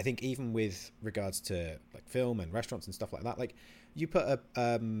I think even with regards to like film and restaurants and stuff like that, like, you put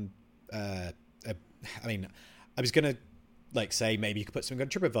I was going to like say maybe you could put something on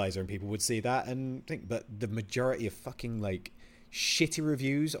TripAdvisor and people would see that and think, but the majority of fucking like shitty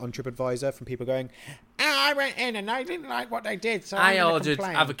reviews on TripAdvisor from people going, I went in and I didn't like what they did, so I ordered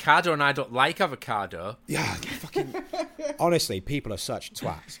avocado and I don't like avocado. Yeah, fucking honestly, people are such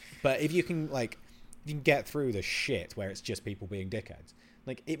twats. But if you can get through the shit where it's just people being dickheads,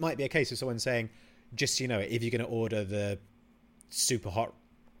 like, it might be a case of someone saying, just so you know, if you're going to order the super hot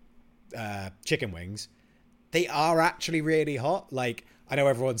chicken wings, they are actually really hot. Like, I know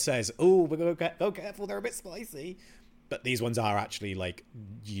everyone says, oh, we're going to go careful, they're a bit spicy. But these ones are actually, like,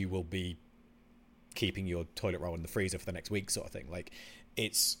 you will be keeping your toilet roll in the freezer for the next week sort of thing. Like,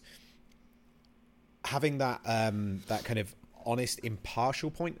 it's having that that kind of honest,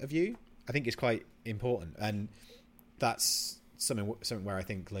 impartial point of view, I think, is quite important. And that's something where I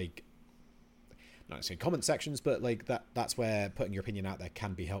think, like, not necessarily comment sections, but like that's where putting your opinion out there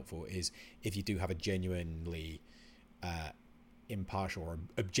can be helpful, is if you do have a genuinely impartial or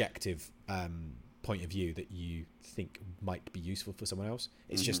objective point of view that you think might be useful for someone else.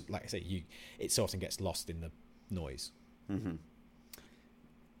 It's just, like I say, it so often gets lost in the noise. Mm-hmm.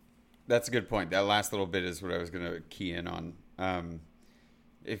 That's a good point. That last little bit is what I was going to key in on.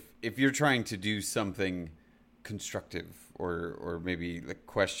 If you're trying to do something constructive or maybe like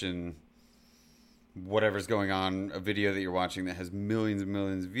question whatever's going on, a video that you're watching that has millions and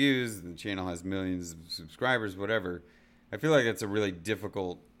millions of views, and the channel has millions of subscribers, whatever. I feel like it's a really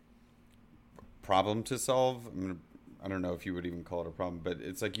difficult problem to solve. I don't know if you would even call it a problem, but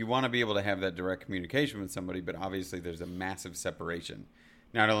it's like you want to be able to have that direct communication with somebody, but obviously there's a massive separation.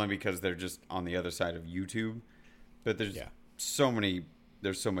 Not only because they're just on the other side of YouTube, but there's so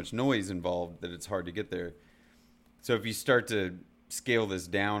much noise involved that it's hard to get there. So if you start to scale this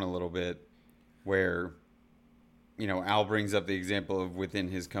down a little bit, where, you know, Al brings up the example of within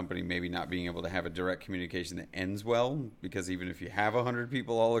his company maybe not being able to have a direct communication that ends well, because even if you have 100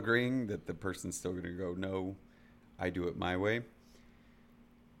 people all agreeing, that the person's still going to go, no, I do it my way.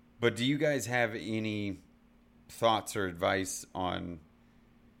 But do you guys have any thoughts or advice on,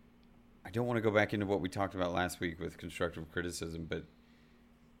 I don't want to go back into what we talked about last week with constructive criticism, but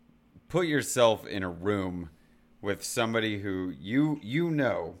put yourself in a room with somebody who you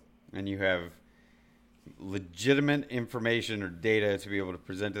know, and you have legitimate information or data to be able to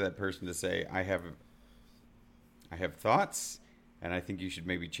present to that person to say, I have thoughts, and I think you should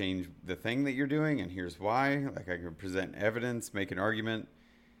maybe change the thing that you're doing, and here's why. Like, I can present evidence, make an argument.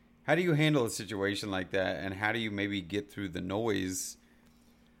 How do you handle a situation like that, and how do you maybe get through the noise?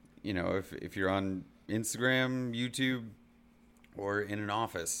 You know, if you're on Instagram, YouTube, or in an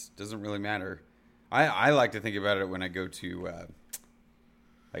office, doesn't really matter. I like to think about it when I go to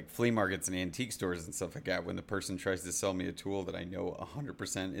like flea markets and antique stores and stuff like that, when the person tries to sell me a tool that I know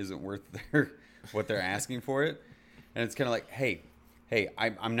 100% isn't worth what they're asking for it. And it's kind of like, hey,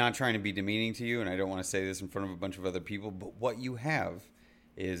 I'm not trying to be demeaning to you, and I don't want to say this in front of a bunch of other people, but what you have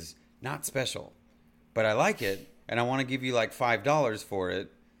is not special. But I like it, and I want to give you like $5 for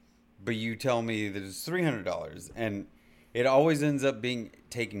it, but you tell me that it's $300. And it always ends up being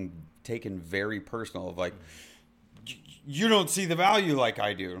taken very personal, of like, you don't see the value like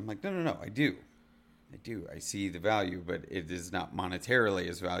I do. I'm like, no, I do. I see the value, but it is not monetarily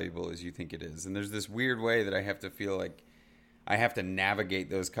as valuable as you think it is. And there's this weird way that I have to feel like I have to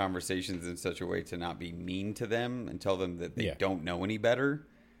navigate those conversations in such a way to not be mean to them and tell them that they don't know any better.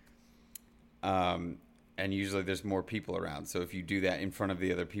 And usually there's more people around. So if you do that in front of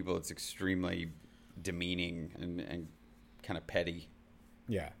the other people, it's extremely demeaning and kind of petty.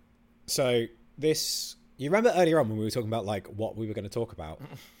 Yeah. So you remember earlier on when we were talking about like what we were going to talk about,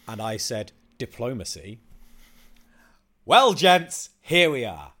 and I said diplomacy. Well, gents, here we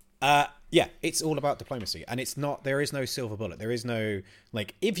are. Yeah, it's all about diplomacy, and there is no silver bullet. There is no,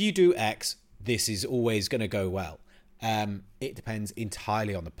 like, if you do X, this is always going to go well. It depends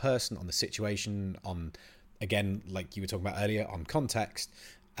entirely on the person, on the situation, on, again, like you were talking about earlier, on context,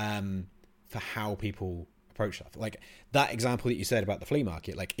 for how people approach stuff. Like that example that you said about the flea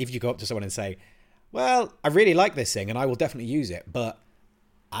market, like if you go up to someone and say, well, I really like this thing and I will definitely use it, but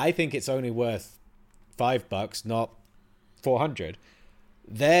I think it's only worth $5, not 400.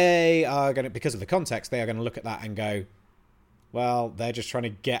 They are going to, because of the context, they are going to look at that and go, well, they're just trying to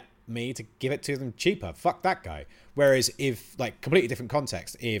get me to give it to them cheaper. Fuck that guy. Whereas if, like, completely different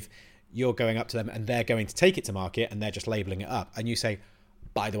context, if you're going up to them and they're going to take it to market and they're just labeling it up, and you say,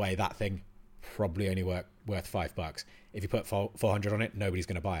 by the way, that thing probably only worth $5. If you put 400 on it, nobody's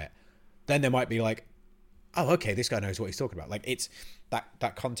going to buy it. Then they might be like, oh, okay, this guy knows what he's talking about. Like, it's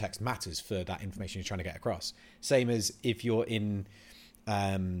that context matters for that information you're trying to get across. Same as if you're in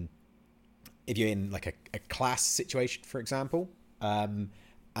like a class situation, for example,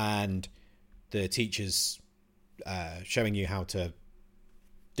 and the teacher's showing you how to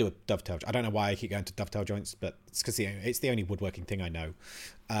do a dovetail. I don't know why I keep going to dovetail joints, but it's because it's the only woodworking thing I know.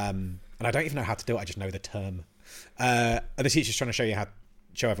 And I don't even know how to do it. I just know the term. And the teacher's trying to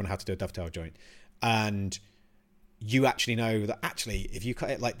show everyone how to do a dovetail joint. And you actually know that actually, if you cut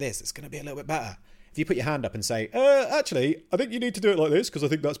it like this, it's going to be a little bit better. If you put your hand up and say, actually, I think you need to do it like this because I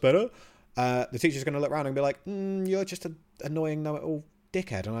think that's better. The teacher's going to look around and be like, you're just an annoying know-it-all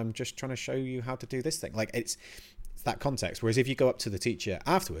dickhead, and I'm just trying to show you how to do this thing. Like, it's that context. Whereas if you go up to the teacher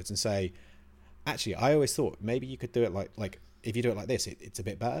afterwards and say, actually, I always thought maybe you could do it like if you do it like this, it's a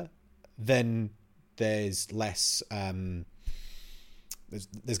bit better, then there's less...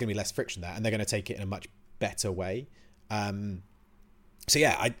 There's going to be less friction there, and they're going to take it in a much better way. So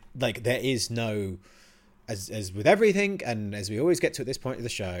yeah, there is no, as with everything, and as we always get to at this point of the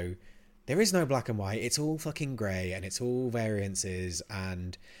show, there is no black and white. It's all fucking grey, and it's all variances,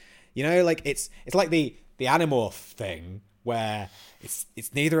 and like it's like the Animorph thing where it's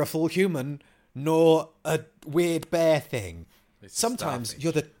neither a full human nor a weird bear thing. Sometimes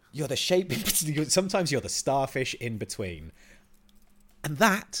you're the shape. Sometimes you're the starfish in between. And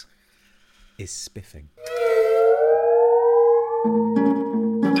that is spiffing.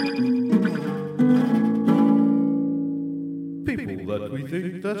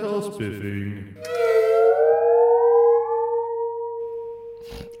 think that are spiffing?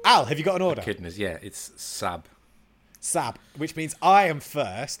 Al, have you got an order? Echidnas, yeah, it's Sab. Sab, which means I am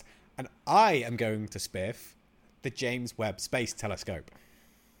first, and I am going to spiff the James Webb Space Telescope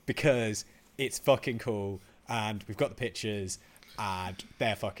because it's fucking cool, and we've got the pictures, and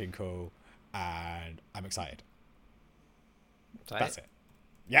they're fucking cool, and I'm excited. That's it.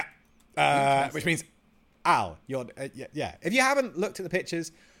 Yeah. Which means, Al, you're yeah. If you haven't looked at the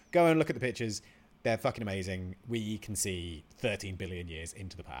pictures, go and look at the pictures. They're fucking amazing. We can see 13 billion years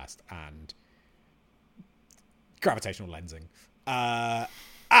into the past and gravitational lensing.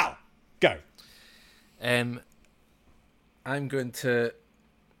 Al, go. I'm going to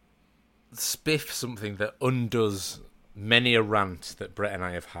spiff something that undoes many a rant that Brett and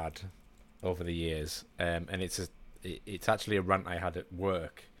I have had over the years, and it's actually a rant I had at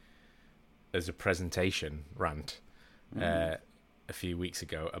work as a presentation rant a few weeks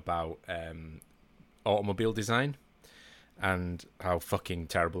ago about automobile design and how fucking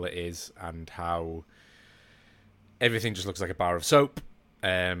terrible it is and how everything just looks like a bar of soap.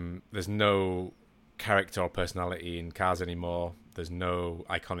 There's no character or personality in cars anymore. There's no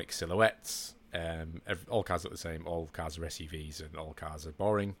iconic silhouettes. All cars look the same. All cars are SUVs and all cars are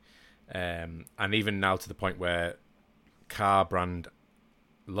boring. And even now to the point where car brand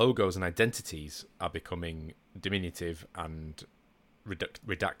logos and identities are becoming diminutive and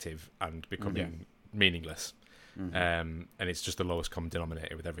reductive and becoming meaningless. And it's just the lowest common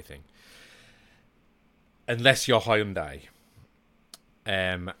denominator with everything. Unless you're Hyundai.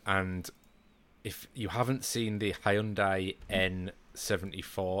 And if you haven't seen the Hyundai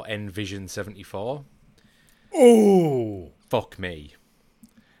N74, N-Vision 74... Oh! Fuck me.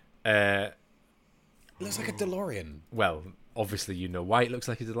 It looks like a DeLorean. Well, obviously you know why it looks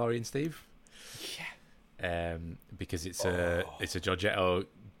like a DeLorean, Steve. Yeah. Because it's a Giorgetto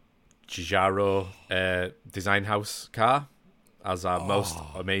Giugiaro design house car, as are most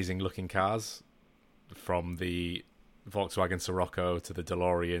amazing looking cars, from the Volkswagen Scirocco to the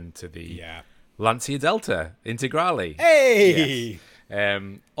DeLorean to the Lancia Delta Integrale. Hey!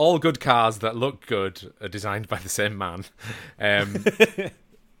 Yes. All good cars that look good are designed by the same man.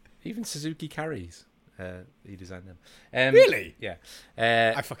 Even Suzuki Carries, he designed them. Really? Yeah.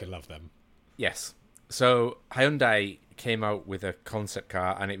 I fucking love them. Yes. So Hyundai came out with a concept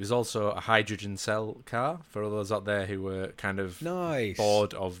car, and it was also a hydrogen cell car for all those out there who were kind of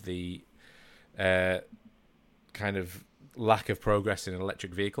bored of the kind of lack of progress in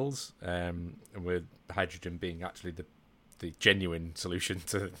electric vehicles, and with hydrogen being actually the genuine solution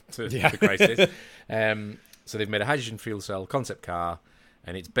to the crisis. So they've made a hydrogen fuel cell concept car,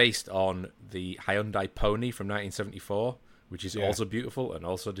 and it's based on the Hyundai Pony from 1974, which is also beautiful and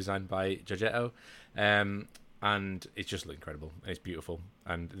also designed by Giorgetto. And it's just incredible. It's beautiful.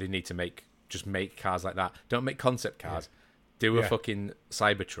 And they need to make cars like that. Don't make concept cars. Do a fucking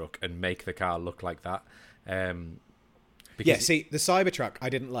Cybertruck and make the car look like that. See, the Cybertruck I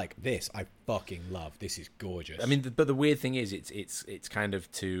didn't like. This I fucking love. This is gorgeous. I mean, but the weird thing is, it's kind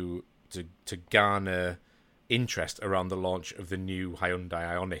of to garner interest around the launch of the new Hyundai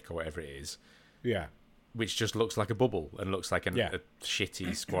Ioniq or whatever it is. Yeah. Which just looks like a bubble and looks like a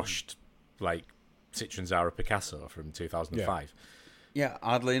shitty, squashed, like Citroen Zara Picasso from 2005. Yeah,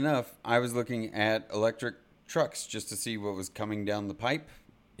 oddly enough, I was looking at electric trucks just to see what was coming down the pipe.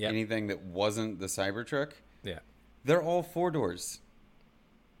 Yep. Anything that wasn't the Cybertruck. Yeah. They're all 4 doors.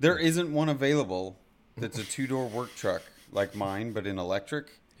 There isn't one available that's a 2-door work truck like mine, but in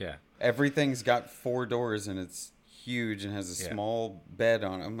electric. Yeah. Everything's got 4 doors and it's huge and has a small bed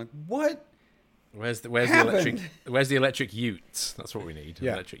on it. I'm like, what? Where's the electric utes? That's what we need.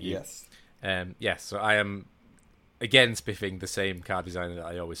 Yeah. Electric utes. Yes. So I am again spiffing the same car designer that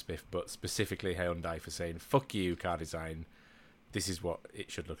I always spiff, but specifically Hyundai for saying, "Fuck you, car design. This is what it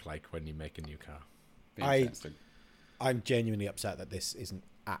should look like when you make a new car." Fantastic. I'm genuinely upset that this isn't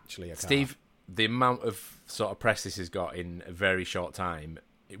actually a car. Steve, the amount of sort of press this has got in a very short time,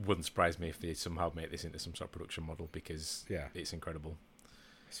 it wouldn't surprise me if they somehow make this into some sort of production model because it's incredible.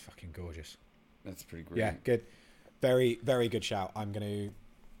 It's fucking gorgeous. That's pretty great. Yeah, good. Very, very good shout. I'm going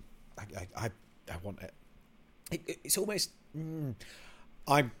to... I want it. It's almost...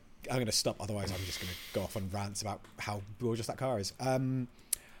 I'm going to stop, otherwise I'm just going to go off on rants about how gorgeous that car is.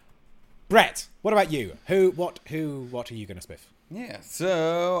 Brett, what about you? What are you going to spiff? Yeah,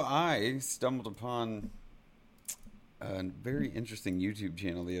 so I stumbled upon a very interesting YouTube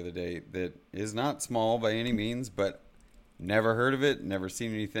channel the other day that is not small by any means, but never heard of it, never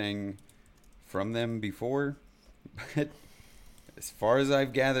seen anything from them before. But as far as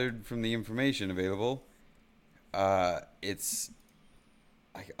I've gathered from the information available, it's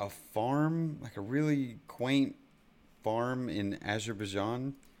like a farm, like a really quaint farm in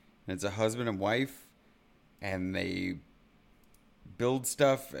Azerbaijan, and it's a husband and wife, and they build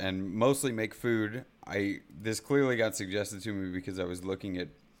stuff and mostly make food. This clearly got suggested to me because I was looking at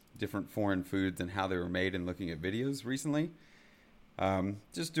different foreign foods and how they were made and looking at videos recently.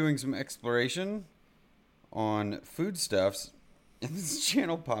 Just doing some exploration on foodstuffs, and this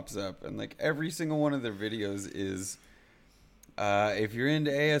channel pops up, and like every single one of their videos is, if you're into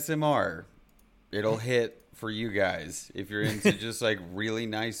ASMR, it'll hit for you guys. If you're into just like really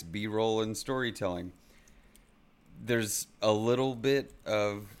nice B-roll and storytelling, there's a little bit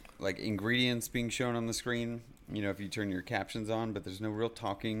of like ingredients being shown on the screen, you know, if you turn your captions on, but there's no real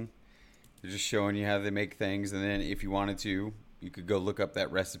talking. They're just showing you how they make things, and then if you wanted to, you could go look up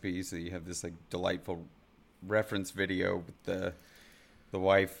that recipe, so you have this like delightful reference video with the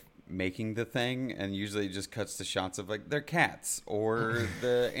wife making the thing, and usually it just cuts to shots of like their cats or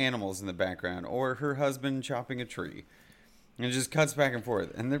the animals in the background or her husband chopping a tree, and it just cuts back and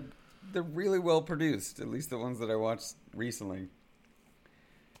forth, and they're really well produced, at least the ones that I watched recently.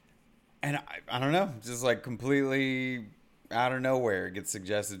 And I don't know, just like completely out of nowhere it gets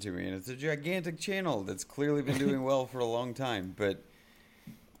suggested to me, and it's a gigantic channel that's clearly been doing well for a long time, but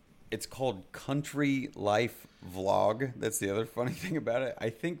it's called Country Life Vlog. That's the other funny thing about it. I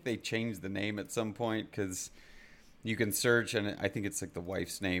think they changed the name at some point because you can search, and I think it's like the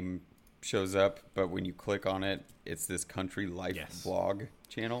wife's name shows up, but when you click on it, it's this Country Life Vlog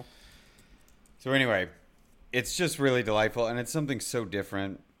channel. So anyway, it's just really delightful, and it's something so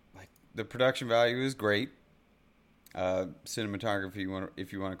different. Like the production value is great, cinematography,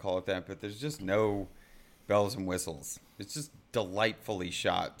 if you want to call it that, but there's just no bells and whistles. It's just delightfully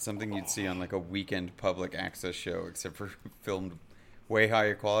shot, something you'd see on like a weekend public access show, except for filmed way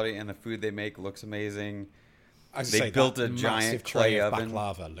higher quality, and the food they make looks amazing. They built a giant clay oven.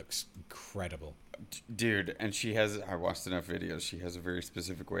 Baklava looks incredible. Dude, and I watched enough videos, she has a very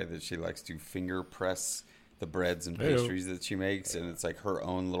specific way that she likes to finger press the breads and pastries that she makes, and it's like her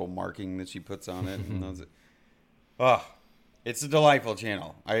own little marking that she puts on it. And it's a delightful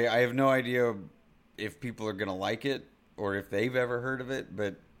channel. I have no idea if people are going to like it or if they've ever heard of it,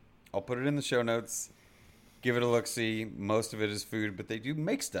 but I'll put it in the show notes. Give it a look-see. Most of it is food, but they do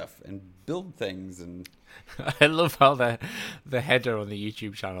make stuff and build things. And I love how the header on the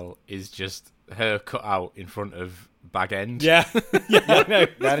YouTube channel is just her cut out in front of Bag End. Yeah. I know.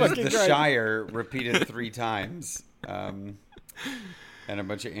 That is the great. Shire repeated 3 times. And a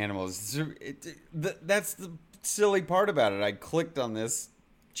bunch of animals. That's the silly part about it. I clicked on this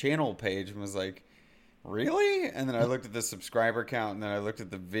channel page and was like, really? And then I looked at the subscriber count, and then I looked at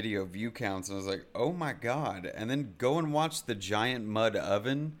the video view counts, and I was like, oh my god. And then go and watch the giant mud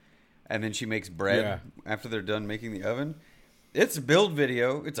oven, and then she makes bread after they're done making the oven. It's a build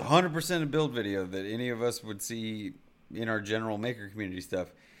video. It's 100% a build video that any of us would see in our general maker community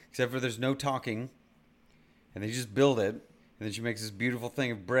stuff, except for there's no talking, and they just build it, and then she makes this beautiful thing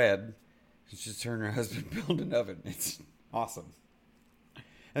of bread. She's just her and her husband build an oven. It's awesome.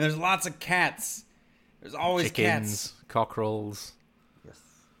 And there's lots of cats. There's always chickens, cats. Cockerels. Yes.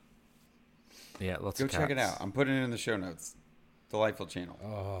 Yeah, lots Go of cats. check it out. I'm putting it in the show notes. Delightful channel.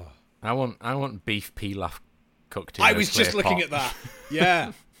 Oh. I want beef pilaf cooked in I a was clear just looking pot. at that.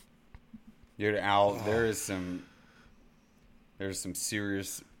 Yeah. Dude, Al, there's some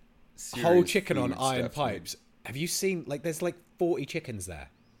serious whole chicken on food iron stuff, pipes. Have you seen, like, there's like 40 chickens there.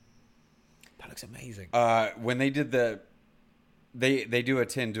 That looks amazing. When they did they do a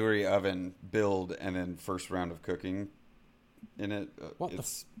tandoori oven build and then first round of cooking in it.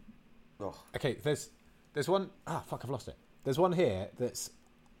 Okay, there's one. Fuck, I've lost it. There's one here that's,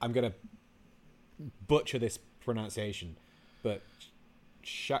 I'm gonna butcher this pronunciation, but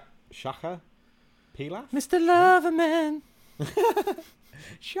shaka pilaf, Mr. Loverman.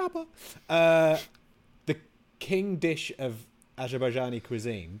 Shaba. The king dish of Azerbaijani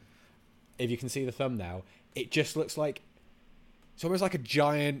cuisine. If you can see the thumbnail, it just looks like it's almost like a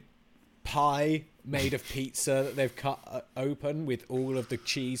giant pie made of pizza that they've cut open with all of the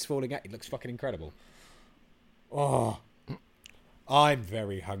cheese falling out. It looks fucking incredible. Oh, I'm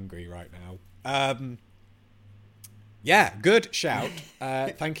very hungry right now. Yeah, good shout.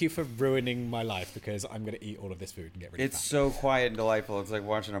 Thank you for ruining my life, because I'm going to eat all of this food and get rid of it. It's so quiet and delightful. It's like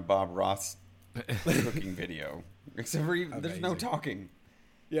watching a Bob Ross cooking video, except for there's no talking.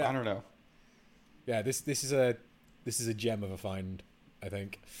 Yeah, I don't know. Yeah, this is a gem of a find, I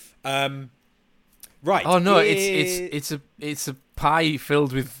think. Right. Oh no, it's a pie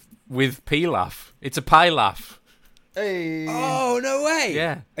filled with pilaf. It's a pilaf. Hey. Oh no way!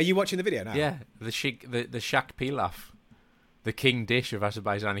 Yeah. Are you watching the video now? Yeah, the shak pilaf. the king dish of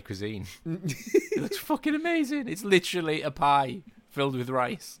Azerbaijani cuisine. It looks fucking amazing. It's literally a pie filled with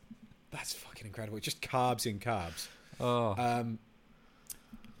rice. That's fucking incredible. Just carbs in carbs. Oh.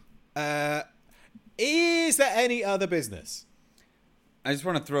 Is there any other business? I just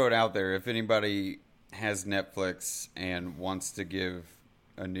want to throw it out there. If anybody has Netflix and wants to give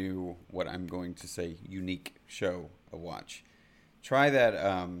a new, what I'm going to say, unique show a watch, try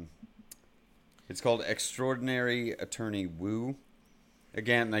that. It's called Extraordinary Attorney Woo.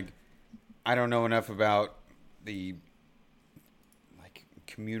 Again, like, I don't know enough about the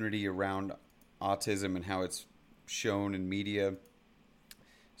community around autism and how it's shown in media.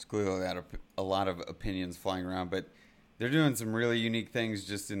 It's clearly a lot of opinions flying around, but they're doing some really unique things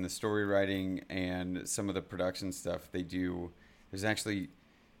just in the story writing and some of the production stuff they do. There's actually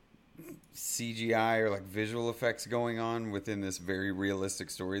CGI or like visual effects going on within this very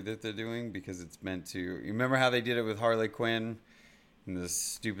realistic story that they're doing, because it's meant to. You remember how they did it with Harley Quinn in the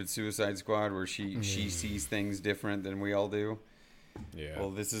stupid Suicide Squad, where she sees things different than we all do? Yeah.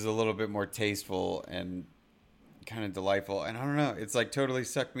 Well, this is a little bit more tasteful and kind of delightful, and I don't know, it's like totally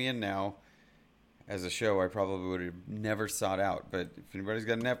sucked me in now. As a show, I probably would have never sought out, but if anybody's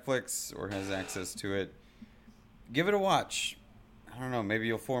got Netflix or has access to it, give it a watch. I don't know, maybe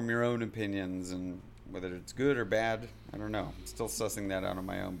you'll form your own opinions, and whether it's good or bad, I don't know. I'm still sussing that out on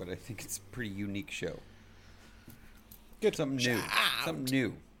my own, but I think it's a pretty unique show. Good. Something new. Something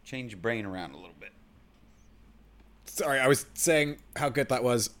new. Change your brain around a little bit. Sorry, I was saying how good that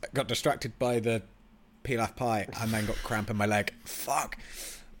was. I got distracted by the pilaf pie and then got cramp in my leg. Fuck.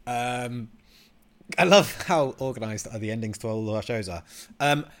 I love how organised the endings to all our shows are.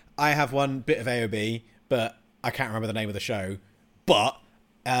 I have one bit of AOB, but I can't remember the name of the show. But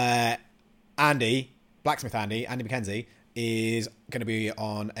Andy McKenzie, is going to be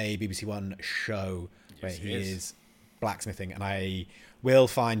on a BBC One show where he is blacksmithing, and I will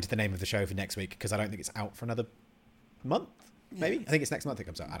find the name of the show for next week, because I don't think it's out for another month. Maybe I think it's next month it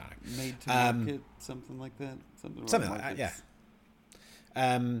comes out. I don't know. Made to market, something like that. Something like that.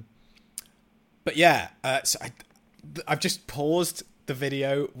 Yeah. But yeah, so I've just paused the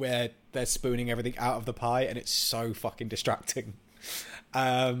video where they're spooning everything out of the pie, and it's so fucking distracting.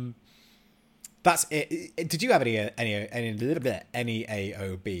 That's it. Did you have any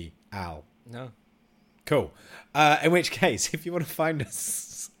AOB, Al? No. Cool. In which case, if you want to find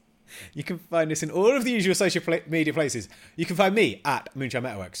us, you can find us in all of the usual social media places. You can find me at Moonshine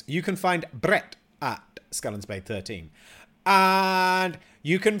Metalworks. You can find Brett at Skull and Spade 13. And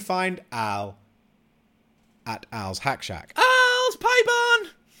you can find Al at Al's Hack Shack. Al's Pie Barn!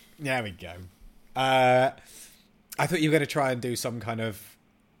 There we go. I thought you were going to try and do some kind of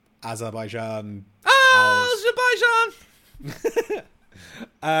Azerbaijan. Azerbaijan!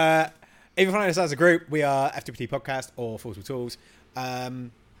 If you find us as a group, we are FTPT Podcast or Fools with Tools.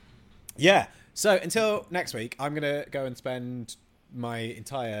 Yeah. So until next week, I'm going to go and spend my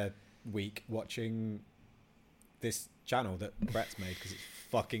entire week watching this channel that Brett's made, because it's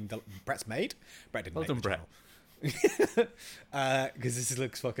fucking... Brett's made? Brett didn't well make done, the Brett. Because this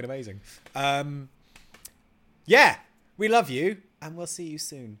looks fucking amazing. Yeah. We love you, and we'll see you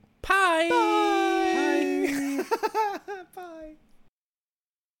soon. Pie! Bye! Bye!